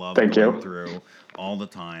 I love going through all the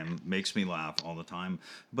time, makes me laugh all the time.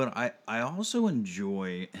 But I also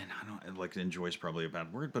enjoy, and I don't like enjoy is probably a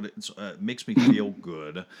bad word, but it makes me feel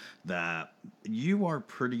good that you are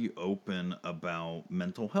pretty open about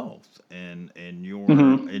mental health and your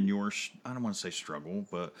I don't want to say struggle,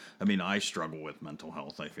 but I mean I struggle with mental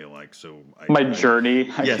health. I feel like so My I journey,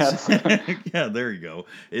 I yes, guess. yeah, there you go.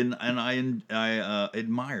 And I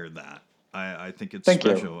admire that. I think it's Thank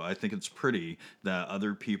you. special. I think it's pretty that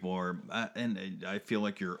other people are, and I feel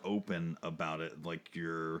like you're open about it. Like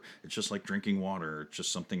it's just like drinking water. It's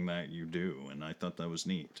just something that you do, and I thought that was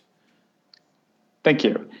neat. Thank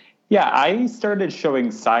you. Yeah, I started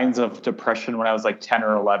showing signs of depression when I was like 10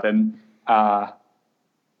 or 11.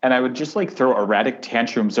 And I would just like throw erratic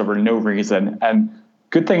tantrums over no reason. And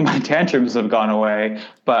good thing my tantrums have gone away.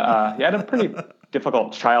 But yeah, I had a pretty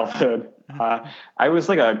difficult childhood. I was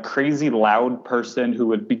like a crazy loud person who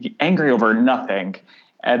would be angry over nothing.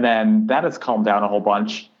 And then that has calmed down a whole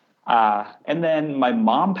bunch. And then my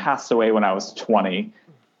mom passed away when I was 20.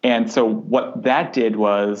 And so what that did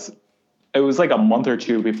was it was like a month or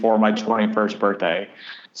two before my 21st birthday.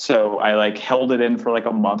 So I like held it in for like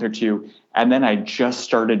a month or two. And then I just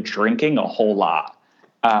started drinking a whole lot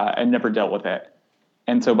and never dealt with it.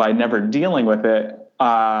 And so by never dealing with it,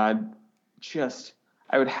 just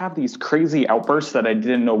I would have these crazy outbursts that I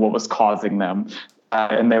didn't know what was causing them.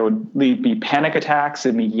 And they would be panic attacks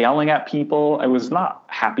and me yelling at people. I was not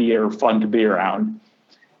happy or fun to be around.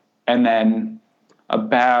 And then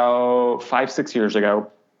about 5, 6 years ago,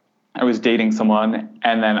 I was dating someone,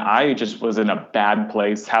 and then I just was in a bad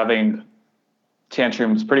place, having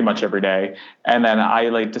tantrums pretty much every day. And then I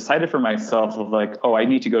like decided for myself of like, oh, I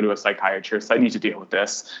need to go to a psychiatrist. I need to deal with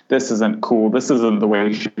this. This isn't cool. This isn't the way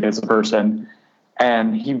you should be as a person.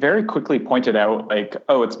 And he very quickly pointed out like,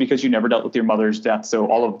 oh, it's because you never dealt with your mother's death. So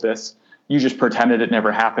all of this, you just pretended it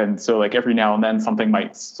never happened. So like every now and then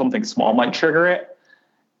something small might trigger it.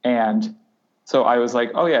 And so I was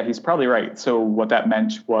like, oh, yeah, he's probably right. So what that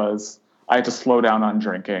meant was I had to slow down on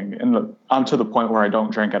drinking and I'm to the point where I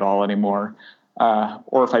don't drink at all anymore.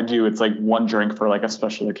 Or if I do, it's like one drink for like a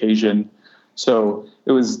special occasion. So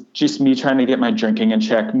it was just me trying to get my drinking in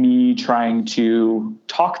check, me trying to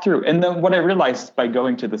talk through. And then what I realized by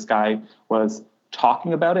going to this guy was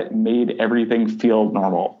talking about it made everything feel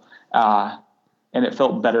normal. And it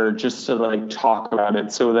felt better just to like talk about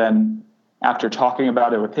it. So then after talking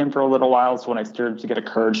about it with him for a little while is when I started to get a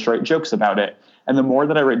courage to write jokes about it. And the more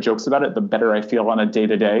that I write jokes about it, the better I feel on a day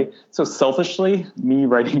to day. So selfishly, me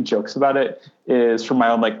writing jokes about it is from my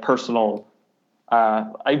own like personal.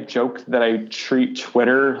 I joke that I treat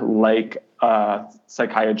Twitter like a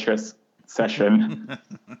psychiatrist session.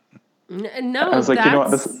 I No, was like, you know what,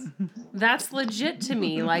 this. that's legit to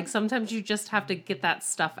me. Like sometimes you just have to get that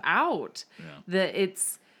stuff out. Yeah. That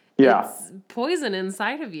it's Yeah. it's poison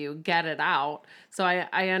inside of you. Get it out. So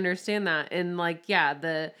I understand that. And like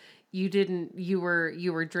you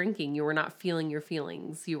were drinking. You were not feeling your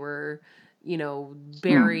feelings. You were,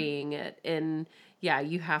 burying it. And yeah,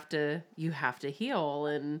 you have to heal.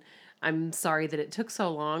 And I'm sorry that it took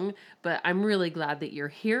so long, but I'm really glad that you're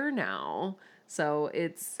here now. So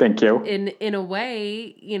it's Thank you. in a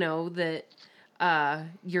way, that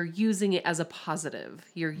you're using it as a positive.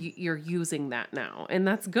 You're using that now, and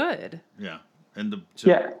that's good. Yeah. And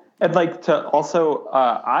yeah. And like to also,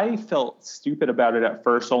 I felt stupid about it at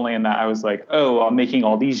first, only in that I was like, oh, I'm making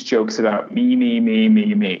all these jokes about me, me, me,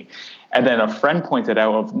 me, me. And then a friend pointed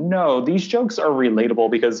out of, no, these jokes are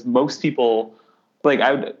relatable because most people, like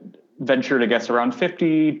I would venture to guess around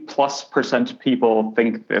 50+% people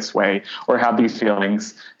think this way or have these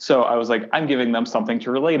feelings. So I was like, I'm giving them something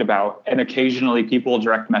to relate about. And occasionally people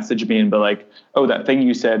direct message me and be like, oh, that thing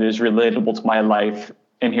you said is relatable to my life.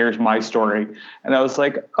 And here's my story. And I was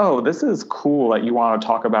like, oh, this is cool that you want to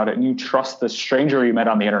talk about it. And you trust the stranger you met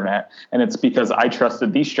on the internet. And it's because I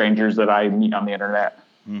trusted these strangers that I meet on the internet.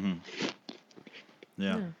 Mm-hmm.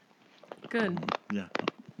 Yeah. Good. Yeah.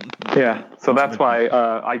 Yeah. So that's why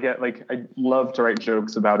I love to write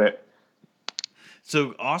jokes about it.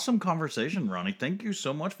 So awesome conversation, Ronnie. Thank you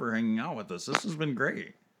so much for hanging out with us. This has been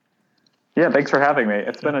great. Yeah, thanks for having me.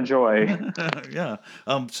 It's been a joy. Yeah.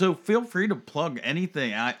 So feel free to plug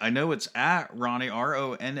anything. I know it's at Ronnie,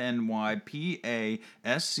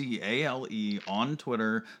 RonnyPascale on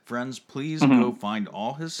Twitter. Friends, please go find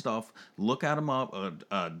all his stuff. Look at him up.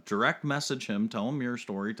 Direct message him. Tell him your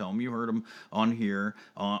story. Tell him you heard him on here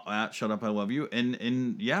at Shut Up, I Love You.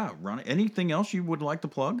 And yeah, Ronnie, anything else you would like to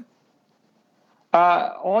plug?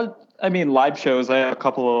 Live shows. I have a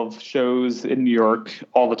couple of shows in New York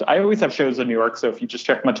all the time. I always have shows in New York, so if you just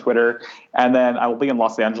check my Twitter, and then I will be in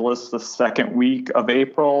Los Angeles the second week of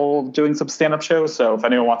April doing some stand-up shows. So if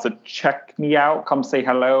anyone wants to check me out, come say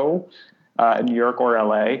hello in New York or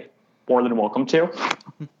LA. More than welcome to.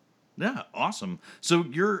 Yeah, awesome. So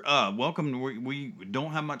you're welcome. We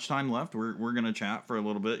don't have much time left. We're gonna chat for a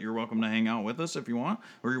little bit. You're welcome to hang out with us if you want,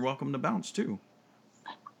 or you're welcome to bounce too.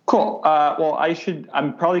 Cool. Well,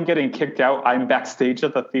 I'm probably getting kicked out. I'm backstage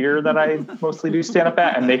at the theater that I mostly do stand up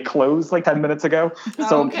at, and they closed like 10 minutes ago.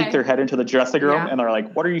 Someone peeked their head into the dressing room, and they're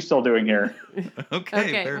like, "What are you still doing here?"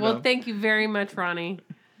 Okay. Fair well, enough. Thank you very much, Ronnie.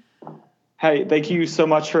 Hey, thank you so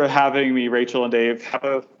much for having me, Rachel and Dave. Have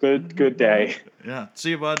a good day. Yeah. See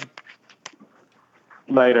you, bud.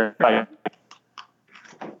 Later. Bye.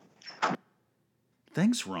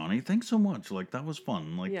 Thanks, Ronnie. Thanks so much. Like, that was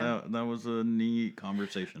fun. Like, Yeah. that was a neat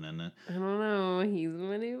conversation, isn't it? I don't know. He's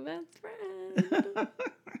my new best friend.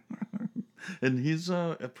 And he's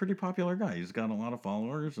a pretty popular guy. He's got a lot of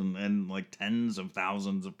followers and like tens of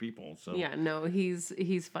thousands of people. So Yeah, no, he's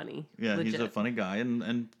funny. yeah, Legit. he's a funny guy.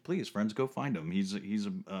 And please, friends, go find him. He's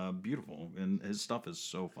beautiful, and his stuff is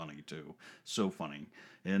so funny too. So funny.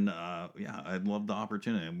 And yeah, I'd love the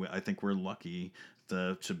opportunity. And I think we're lucky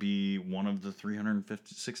to be one of the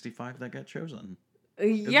 365 that got chosen.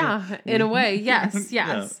 Yeah, in a way, yes.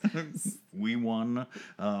 Yeah. We won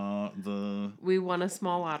We won a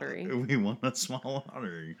small lottery. We won a small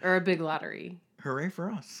lottery. Or a big lottery. Hooray for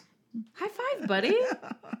us. High five, buddy.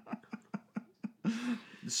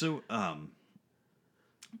 So,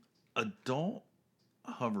 adult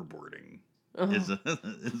hoverboarding is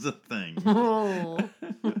a thing. Oh.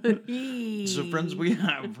 So, friends, we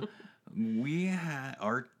had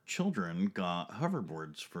our children got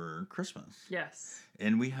hoverboards for Christmas. Yes.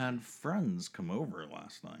 And we had friends come over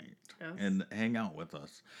last night and hang out with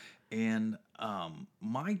us. And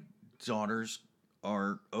my daughters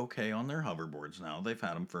are okay on their hoverboards now. They've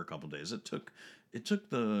had them for a couple days. It took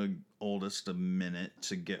the oldest a minute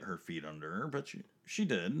to get her feet under her, but she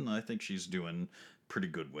did, and I think she's doing pretty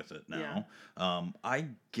good with it now. Yeah. I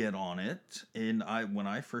get on it, and when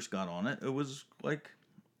I first got on it, it was like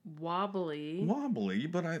wobbly,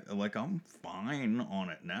 but I'm fine on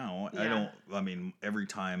it now. Yeah. Every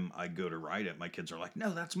time I go to ride it, my kids are like,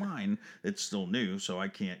 "No, that's mine." It's still new, so I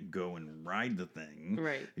can't go and ride the thing.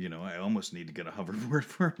 Right. I almost need to get a hoverboard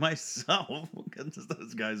for myself because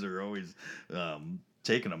those guys are always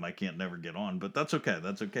taking them. I can't never get on, but that's okay.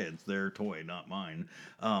 It's their toy, not mine.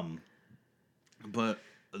 But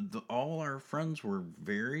all our friends were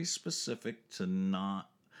very specific to not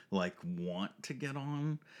want to get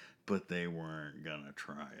on, but they weren't gonna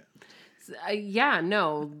try it. Yeah,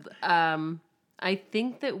 no. I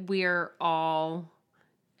think that we're all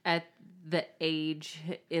at the age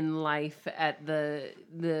in life, at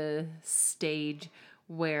the stage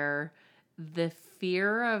where the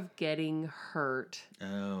fear of getting hurt.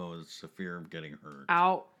 Oh, it's the fear of getting hurt.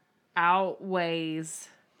 Outweighs.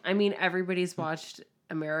 Everybody's watched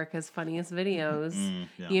America's Funniest Videos.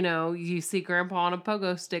 Yeah. You see Grandpa on a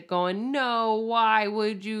pogo stick going, "No, why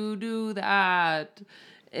would you do that?"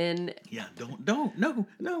 And yeah, don't, no.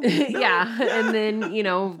 Yeah, and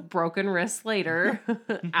then broken wrist later.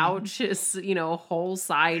 Ouch! Is whole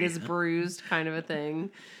side is bruised, kind of a thing.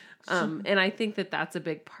 And I think that that's a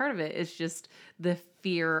big part of it. It's just the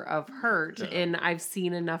fear of hurt. Yeah. And I've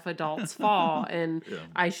seen enough adults fall, and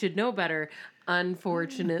I should know better.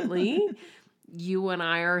 Unfortunately, you and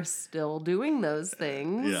I are still doing those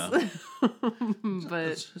things. Yeah.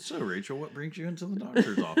 But so, Rachel, what brings you into the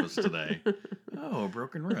doctor's office today? Oh, a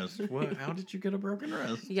broken wrist. How did you get a broken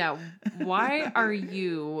wrist? Yeah. Why are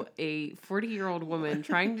you, a 40-year-old woman,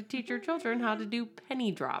 trying to teach your children how to do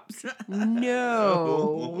penny drops?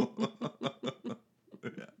 No.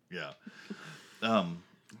 Yeah.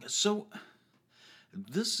 So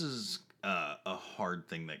this is a hard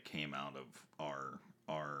thing that came out of our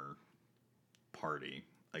party,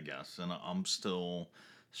 I guess, and I'm still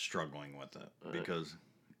struggling with it because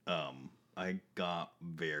I got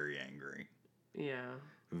very angry. Yeah.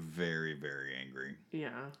 Very, very angry.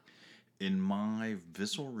 Yeah. And my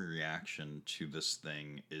visceral reaction to this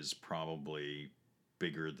thing is probably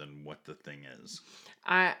bigger than what the thing is.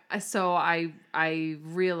 I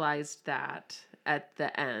realized that at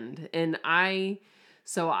the end, and I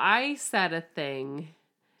said a thing,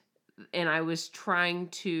 and I was trying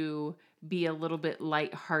to be a little bit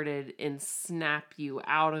lighthearted and snap you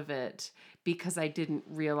out of it because I didn't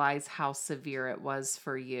realize how severe it was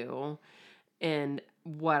for you. And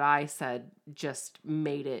what I said just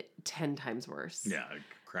made it 10 times worse. Yeah,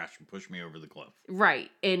 crash and push me over the cliff. Right.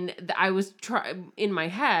 And I was in my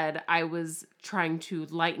head, I was trying to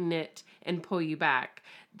lighten it and pull you back.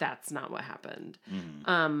 That's not what happened.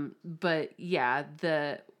 But yeah,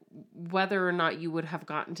 whether or not you would have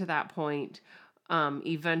gotten to that point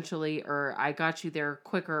eventually, or I got you there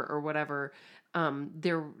quicker or whatever,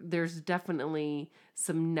 there's definitely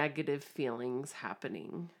some negative feelings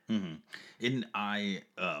happening. And I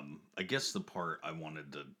guess the part I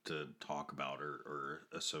wanted to talk about or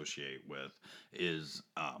associate with is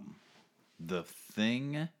the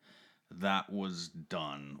thing that was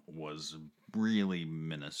done was really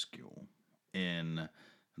minuscule in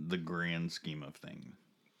the grand scheme of things.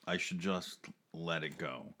 I should just let it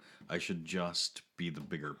go. I should just be the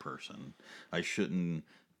bigger person. I shouldn't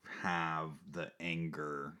have the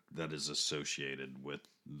anger that is associated with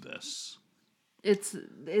this.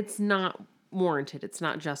 It's not warranted. It's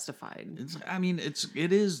not justified.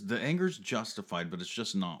 It is the anger's justified, but it's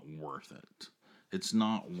just not worth it. It's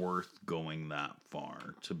not worth going that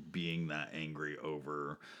far to being that angry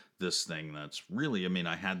over this thing that's really,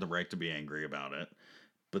 I had the right to be angry about it,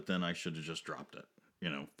 but then I should have just dropped it.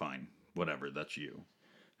 Fine, whatever, that's you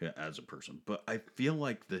as a person. But I feel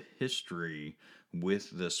like the history with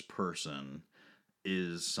this person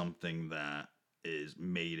is something that is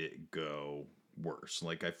made it go worse.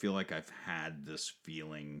 Like, I feel like I've had this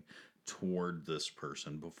feeling toward this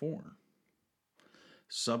person before.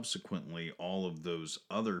 Subsequently, all of those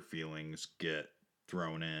other feelings get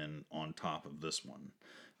thrown in on top of this one.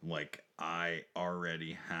 Like, I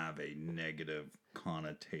already have a negative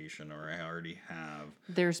connotation, or I already have...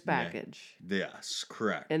 There's baggage. Yes,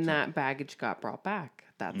 correct. And that baggage got brought back.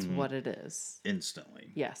 That's what it is.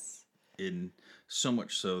 Instantly. Yes. In so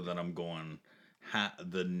much so that I'm going,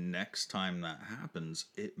 the next time that happens,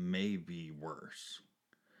 it may be worse.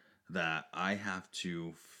 That I have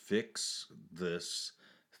to fix this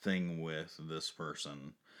thing with this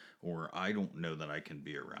person, or I don't know that I can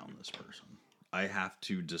be around this person. I have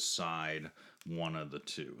to decide one of the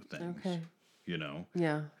two things. Okay.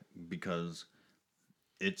 Yeah. Because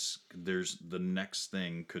there's the next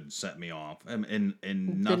thing could set me off, and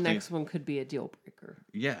nothing. The next one could be a deal breaker.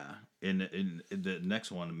 Yeah, and the next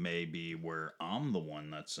one may be where I'm the one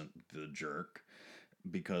that's the jerk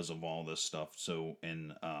because of all this stuff. So,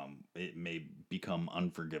 and it may become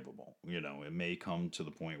unforgivable. It may come to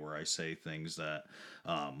the point where I say things that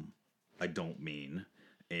I don't mean,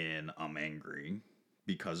 and I'm angry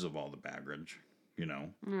because of all the baggage.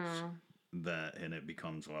 That, and it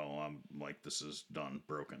becomes, well, I'm like, this is done,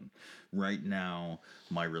 broken. Right now,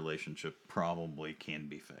 my relationship probably can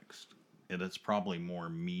be fixed. And it's probably more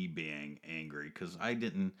me being angry because I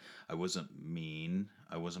wasn't mean.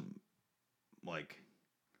 I wasn't like,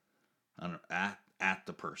 I don't know, at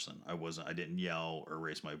the person. I didn't yell or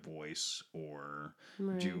raise my voice or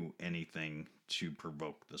do anything to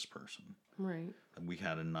provoke this person. Right. We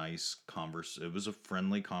had a nice it was a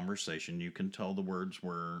friendly conversation. You can tell the words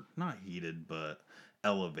were not heated, but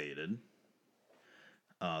elevated.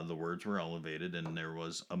 The words were elevated and there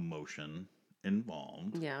was emotion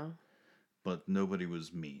involved. Yeah. But nobody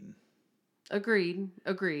was mean. Agreed.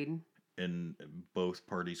 And both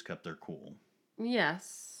parties kept their cool.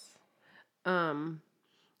 Yes.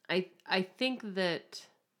 I think that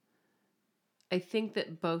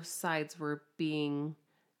both sides were being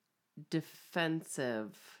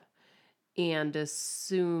defensive and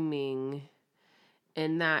assuming,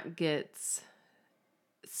 and that gets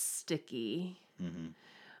sticky.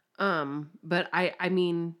 But I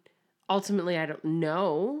mean, ultimately I don't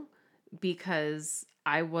know because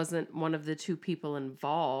I wasn't one of the two people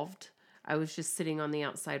involved. I was just sitting on the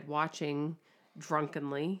outside watching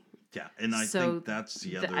drunkenly. Yeah, and I think that's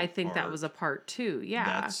the other I think that was a part too. Yeah.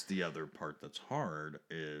 That's the other part that's hard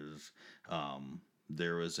is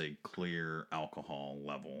there was a clear alcohol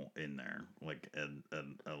level in there, like a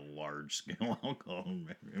large scale alcohol.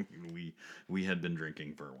 We had been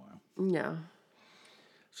drinking for a while. Yeah.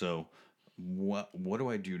 So what do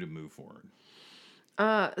I do to move forward?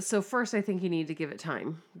 So first I think you need to give it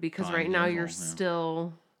time because right now you're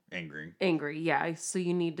still angry. Yeah. So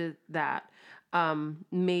you need to that.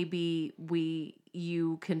 Maybe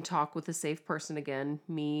you can talk with a safe person again,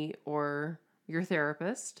 me or your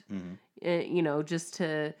therapist, just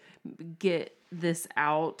to get this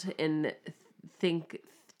out and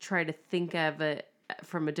try to think of it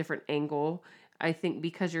from a different angle. I think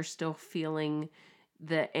because you're still feeling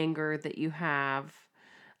the anger that you have,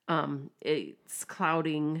 it's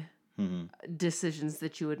clouding decisions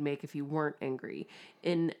that you would make if you weren't angry.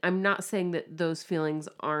 And I'm not saying that those feelings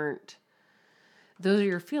aren't, those are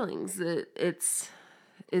your feelings.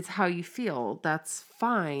 it's how you feel. That's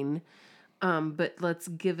fine. But let's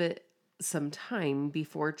give it some time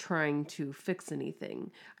before trying to fix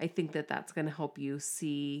anything. I think that that's going to help you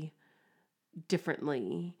see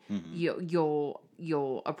differently. Mm-hmm.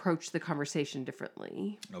 You'll approach the conversation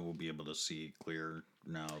differently. I will be able to see clear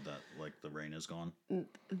now that like the rain is gone.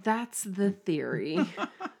 That's the theory.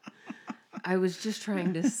 I was just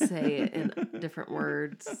trying to say it in different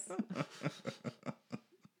words.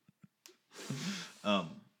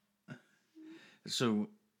 So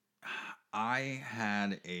I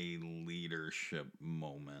had a leadership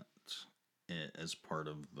moment as part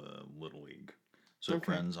of the Little League. So Okay.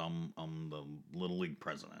 friends, I'm the Little League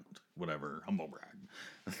president. Whatever, humble brag.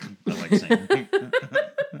 I like saying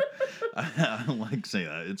I like saying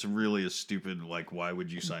that. It's really a stupid, like, why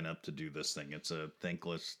would you sign up to do this thing? It's a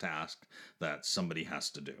thankless task that somebody has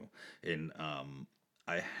to do. And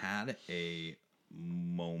I had a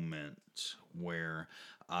moment where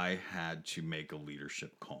I had to make a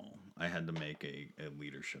leadership call. I had to make a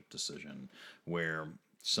leadership decision where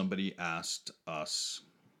somebody asked us,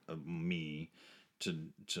 me,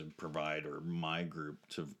 to provide, or my group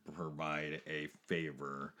to provide a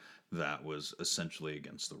favor that was essentially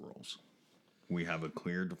against the rules. We have a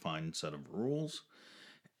clear defined set of rules,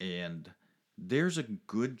 and there's a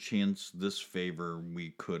good chance this favor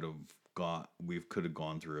we could have gone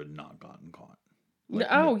through and not gotten caught. Like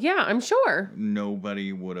Oh, yeah, I'm sure.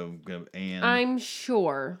 nobody would have, and I'm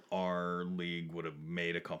sure. our league would have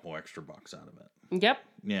made a couple extra bucks out of it. Yep.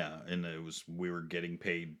 Yeah, and we were getting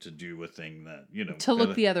paid to do a thing that, To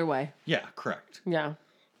look the other way. yeah, correct. Yeah.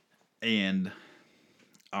 And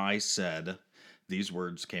I said, these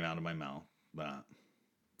words came out of my mouth, that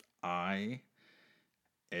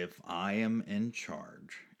if I am in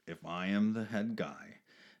charge, if I am the head guy,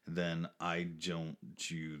 then I don't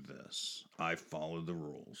do this. I follow the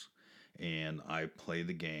rules and I play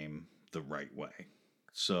the game the right way.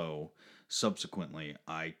 So subsequently,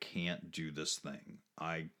 I can't do this thing.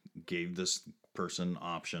 I gave this person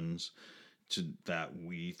options that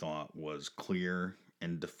we thought was clear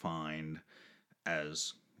and defined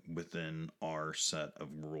as within our set of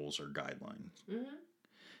rules or guidelines.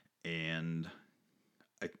 Mm-hmm. And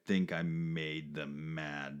I think I made them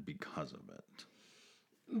mad because of it.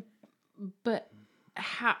 But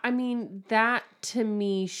that to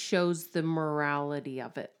me shows the morality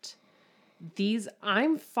of it.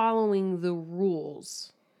 I'm following the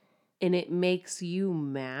rules and it makes you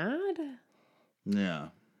mad? Yeah.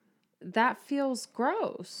 That feels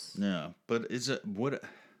gross. Yeah. But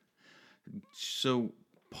so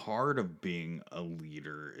part of being a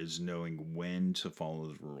leader is knowing when to follow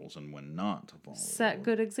the rules and when not to follow. Set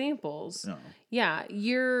good examples. Yeah.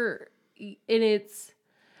 Yeah, it's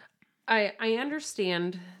I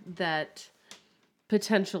understand that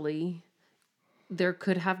potentially there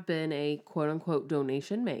could have been a quote unquote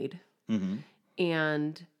donation made. Mm-hmm.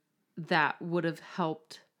 And that would have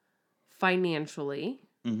helped financially.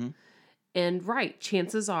 Mm-hmm. And right,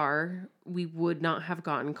 chances are we would not have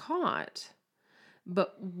gotten caught.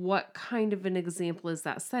 But what kind of an example is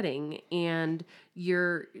that setting? And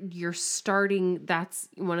you're starting, that's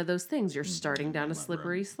one of those things. You're starting down a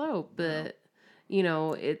slippery slope. But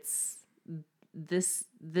it's this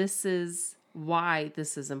is why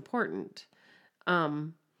this is important.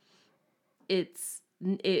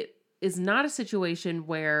 It is not a situation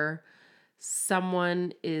where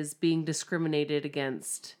someone is being discriminated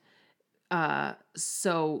against.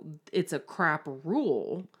 So it's a crap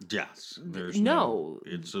rule. Yes.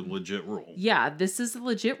 It's a legit rule. Yeah, this is a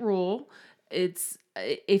legit rule. It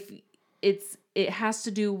has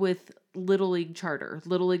to do with Little League charter,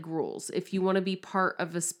 Little League rules. If you want to be part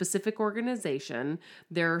of a specific organization,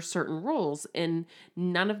 there are certain rules, and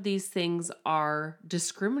none of these things are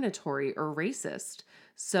discriminatory or racist.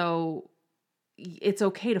 So it's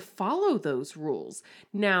okay to follow those rules.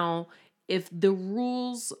 Now, if the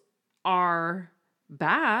rules are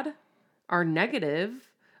bad, are negative,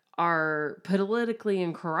 are politically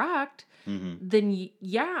incorrect, then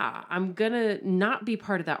I'm going to not be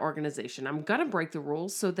part of that organization. I'm going to break the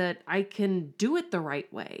rules so that I can do it the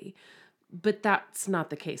right way. But that's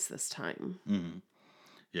not the case this time. Mm-hmm.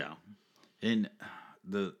 Yeah. And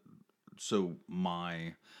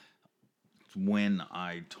when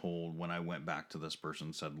I went back to this person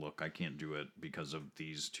and said, look, I can't do it because of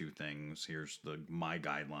these two things. Here's my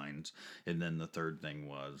guidelines. And then the third thing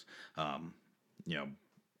was,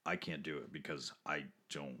 I can't do it because I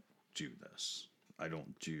don't do this. I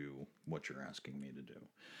don't do what you're asking me to do.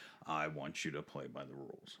 I want you to play by the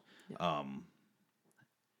rules. Yeah.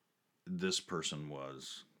 This person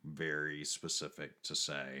was very specific to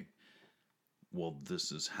say, well,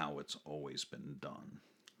 this is how it's always been done.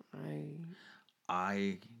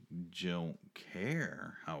 I don't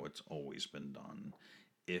care how it's always been done.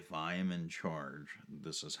 If I am in charge,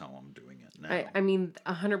 this is how I'm doing it now. I mean,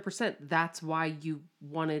 100%. That's why you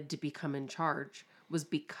wanted to become in charge, was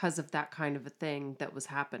because of that kind of a thing that was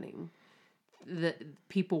happening. The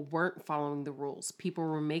people weren't following the rules. People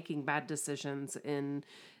were making bad decisions and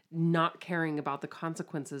not caring about the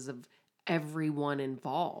consequences of everyone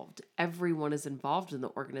involved. Everyone is involved in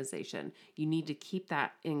the organization. You need to keep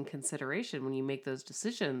that in consideration when you make those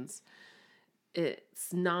decisions.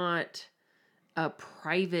 It's not a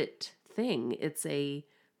private thing. It's a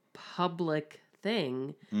public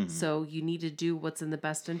thing. So you need to do what's in the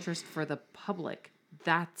best interest for the public.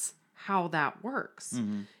 That's how that works.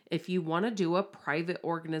 If you want to do a private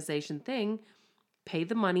organization thing, pay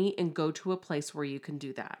the money and go to a place where you can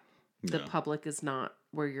do that. The public is not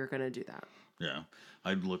where you're going to do that. Yeah,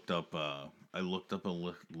 I looked up a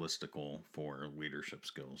listicle for leadership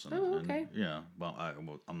skills. And, okay. Yeah, well,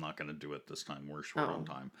 I'm not going to do it this time. We're short on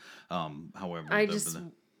time. However, I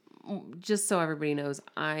just so everybody knows,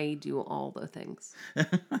 I do all the things.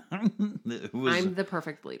 I'm the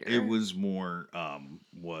perfect leader. It was more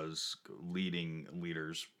was leading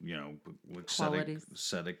leaders, with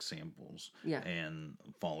set examples, and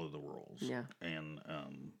follow the rules, and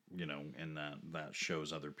and that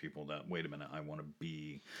shows other people that, wait a minute, I want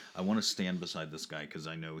to stand beside this guy because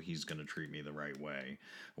I know he's going to treat me the right way,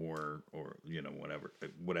 or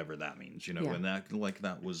whatever that means, and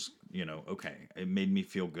that was okay. It made me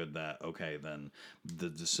feel good that, okay, then the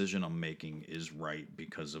decision I'm making is right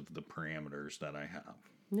because of the parameters that I have.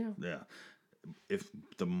 Yeah. If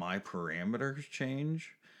my parameters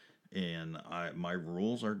change and my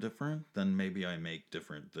rules are different, then maybe I make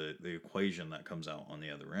different the equation that comes out on the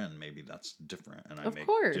other end. Maybe that's different, and I make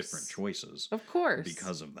different choices. Of course,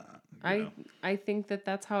 because of that. I think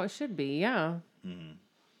that's how it should be. Yeah. Mm-hmm.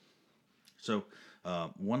 So,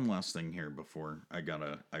 one last thing here before I got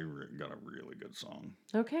a really good song.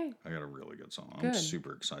 Okay. I got a really good song. Good. I'm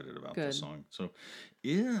super excited about this song. So,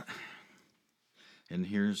 yeah. And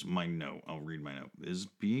here's my note. I'll read my note. Is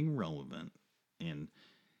being relevant in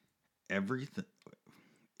everything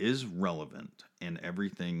is relevant in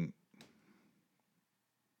everything.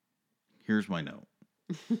 Here's my note.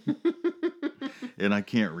 And I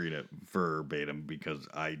can't read it verbatim because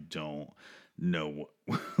I don't know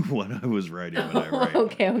what I was writing when I write.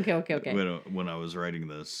 Okay. When I was writing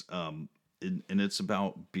this, and it's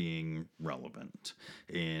about being relevant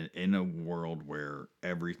in a world where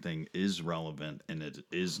everything is relevant and it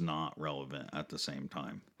is not relevant at the same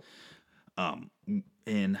time.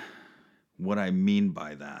 And what I mean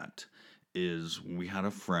by that is, we had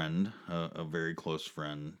a friend, a very close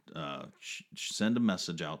friend, send a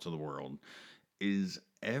message out to the world. Is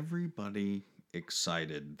everybody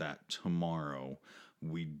excited that tomorrow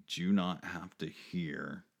we do not have to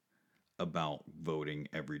hear about voting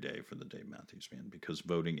every day for the Dave Matthews Band, because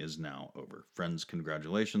voting is now over? Friends,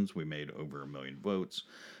 congratulations. We made over 1 million votes.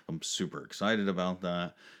 I'm super excited about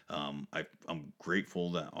that. I'm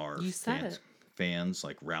grateful that our fans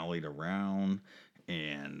rallied around,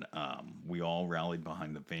 and we all rallied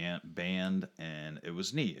behind the band, and it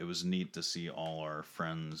was neat. It was neat to see all our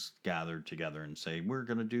friends gathered together and say, we're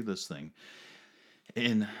going to do this thing.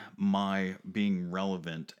 In my being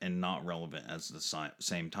relevant and not relevant at the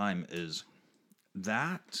same time is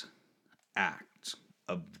that act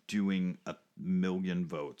of doing 1 million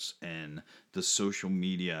votes and the social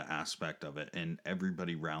media aspect of it and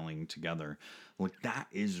everybody rallying together. That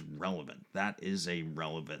is relevant. That is a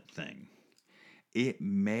relevant thing. It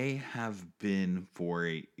may have been for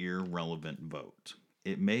a irrelevant vote.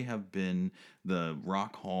 It may have been the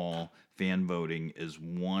Rock Hall fan voting is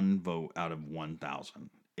 1 vote out of 1,000.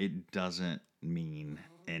 It doesn't mean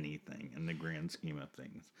anything in the grand scheme of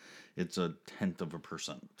things. It's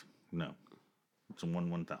 0.1%. No, it's a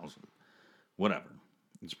 1,000. Whatever.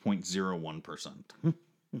 It's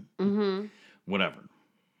 0.01%. Whatever.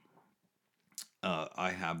 I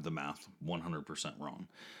have the math 100% wrong.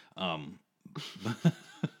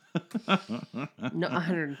 No,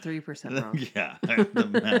 103% wrong. Yeah, the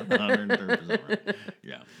math 103% wrong.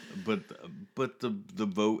 Yeah, but the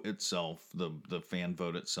vote itself, the fan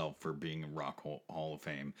vote itself for being a Rock Hall of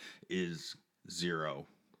Fame is zero.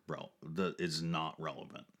 Is not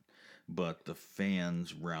relevant. But the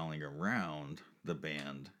fans rallying around the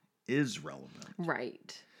band is relevant.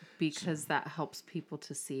 Right, because that helps people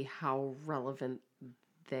to see how relevant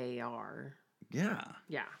they are. Yeah.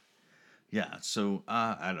 Yeah. Yeah, so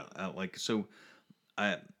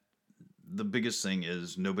the biggest thing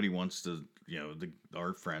is nobody wants to,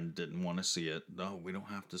 our friend didn't want to see it. No, we don't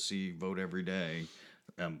have to see vote every day.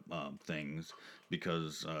 things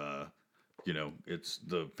because it's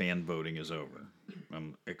the fan voting is over.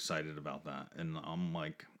 I'm excited about that, and I'm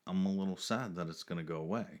a little sad that it's going to go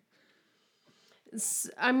away.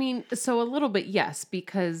 I mean, so a little bit, yes,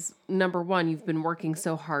 because number one, you've been working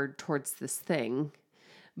so hard towards this thing,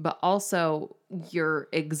 but also you're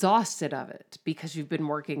exhausted of it because you've been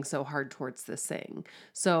working so hard towards this thing.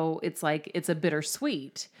 So it's like, it's a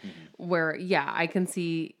bittersweet where, yeah, I can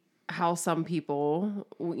see how some people,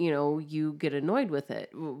 you get annoyed with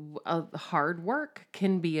it. Hard work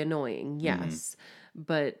can be annoying, yes,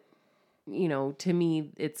 but to me,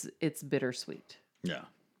 it's bittersweet. Yeah.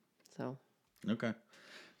 So. Okay.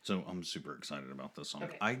 So I'm super excited about this song.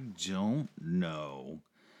 Okay. I don't know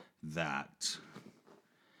that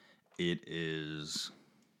it is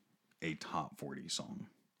a top 40 song,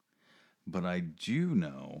 but I do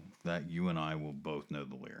know that you and I will both know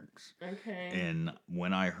the lyrics. Okay. And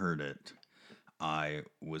when I heard it, I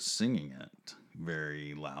was singing it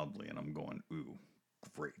very loudly, and I'm going, ooh,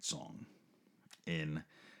 great song. And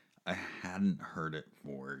I hadn't heard it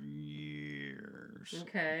for years.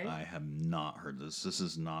 Okay. I have not heard this. This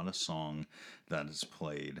is not a song that is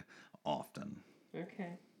played often.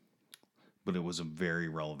 Okay. But it was a very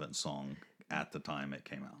relevant song at the time it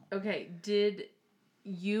came out. Okay. Did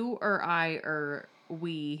you or I or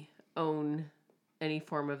we own any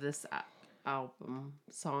form of this album,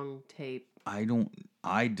 song, tape? I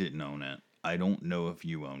didn't own it. I don't know if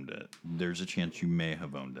you owned it. There's a chance you may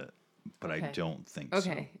have owned it, but Okay. I don't think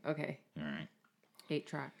so. Okay. All right.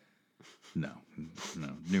 8-track. No,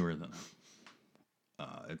 newer than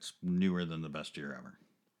that. It's newer than The Best Year Ever.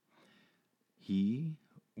 He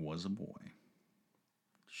was a boy.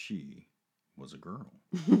 She was a girl.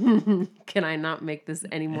 Can I not make this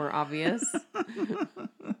any more obvious?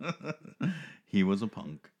 He was a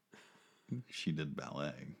punk. She did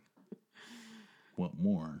ballet. What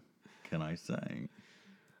more can I say?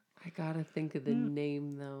 I gotta think of the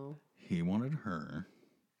name though. He wanted her.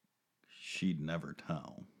 She'd never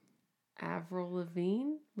tell. Avril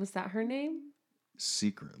Lavigne? Was that her name?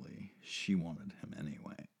 Secretly, she wanted him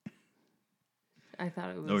anyway. I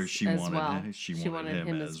thought it was. Or she as wanted well. him, she wanted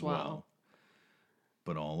him as well.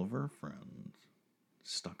 But all of her friends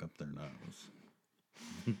stuck up their nose.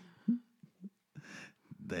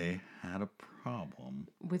 They had a problem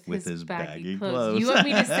with his baggy clothes. clothes. You want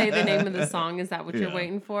me to say the name of the song? Is that what you're Yeah.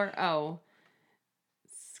 waiting for? Oh.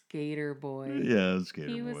 Skater Boy. Yeah, Skater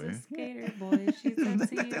Boy. He was a skater boy. She said,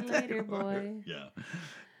 see you later, boy. Yeah.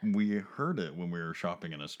 We heard it when we were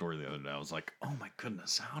shopping in a store the other day. I was like, oh my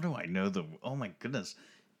goodness, how do I know oh my goodness.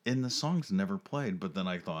 And the song's never played, but then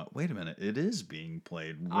I thought, wait a minute, it is being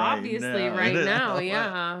played right Obviously, now. right now,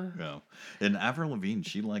 yeah. Yeah. And Avril Lavigne,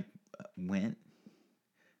 she went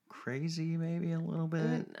crazy maybe a little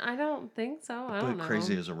bit. I don't think so. I don't know. But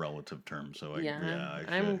crazy is a relative term, so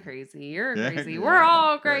I'm crazy. You're Yeah, crazy. yeah. We're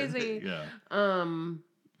all crazy. Yeah.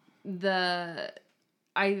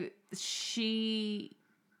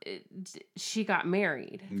 She got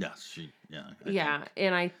married. Yes, Yeah,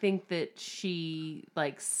 and I think that she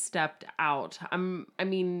stepped out. I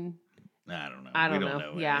mean, I don't know. I don't we don't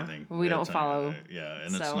know. know Yeah, anything. we don't follow. Yeah,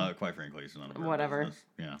 and it's not, quite frankly, it's none of our whatever. business.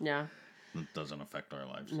 Yeah. Yeah. It doesn't affect our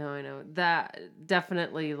lives. No, I know. That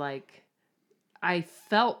definitely I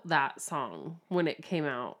felt that song when it came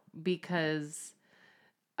out because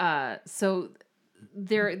so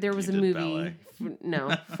there was a movie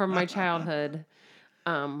from my childhood,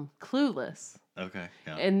 Clueless. Okay.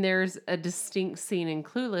 Yeah. And there's a distinct scene in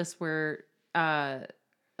Clueless where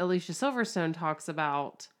Alicia Silverstone talks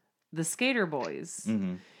about the Skater Boys.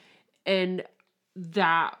 Mm-hmm. And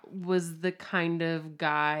that was the kind of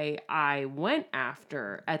guy I went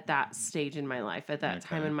after at that stage in my life, at that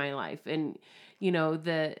time in my life. And,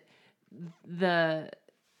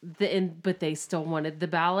 but they still wanted the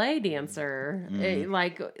ballet dancer.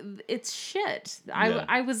 It's shit.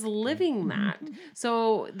 I was living that.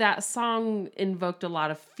 So that song invoked a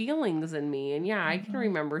lot of feelings in me. And yeah, I can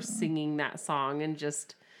remember singing that song and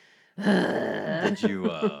just. Did you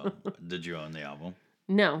own the album?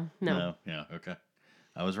 No. Yeah. Okay.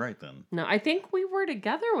 I was right then. No, I think we were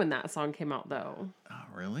together when that song came out, though. Oh,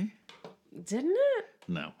 really? Didn't it?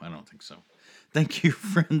 No, I don't think so. Thank you,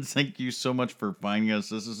 friends. Thank you so much for finding us.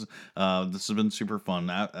 This has been super fun.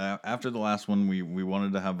 After the last one, we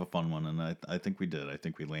wanted to have a fun one, and I think we did. I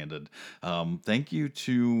think we landed. Thank you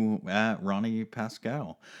to Ronnie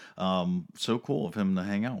Pascal. So cool of him to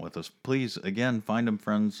hang out with us. Please, again, find him,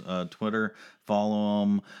 friends. Twitter, follow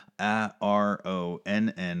him at RONNYPASACLE.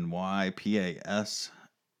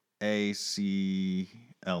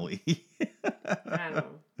 I don't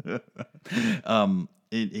know.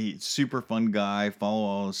 He's super fun guy. Follow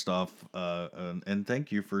all his stuff, and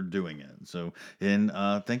thank you for doing it. So, and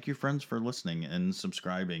thank you, friends, for listening and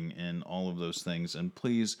subscribing and all of those things. And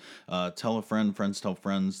please tell a friend. Friends tell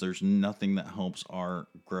friends. There's nothing that helps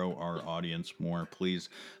grow our audience more. Please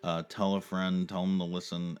tell a friend. Tell them to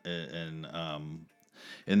listen.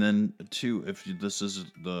 And then, two, if this is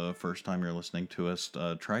the first time you're listening to us,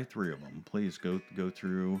 try 3 of them. Please go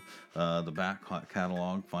through the back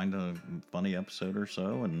catalog, find a funny episode or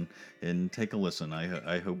so, and take a listen.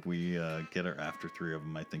 I hope we get it after 3 of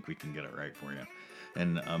them. I think we can get it right for you.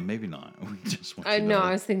 And maybe not. We just want I you to know.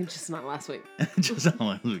 I was thinking just not last week. just not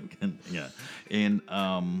last weekend. Yeah. And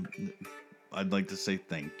I'd like to say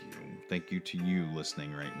thank you. Thank you to you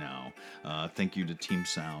listening right now. Thank you to Team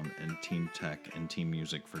Sound and Team Tech and Team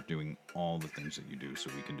Music for doing all the things that you do so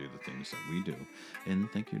we can do the things that we do.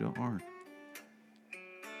 And thank you to R.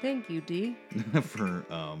 Thank you, D. for,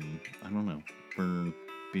 I don't know, for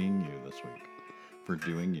being you this week. For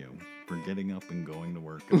doing you. For getting up and going to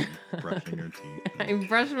work and brushing your teeth. I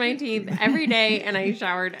brush my teeth every day and I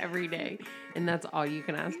showered every day. And that's all you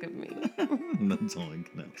can ask of me. That's all I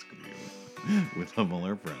can ask of you. We love all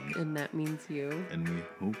our friends. And that means you. And we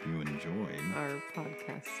hope you enjoy our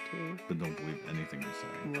podcast too. But don't believe anything we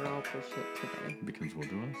say. We're all bullshit today. Because we'll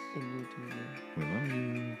do us. And you do you. We love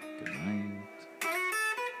you.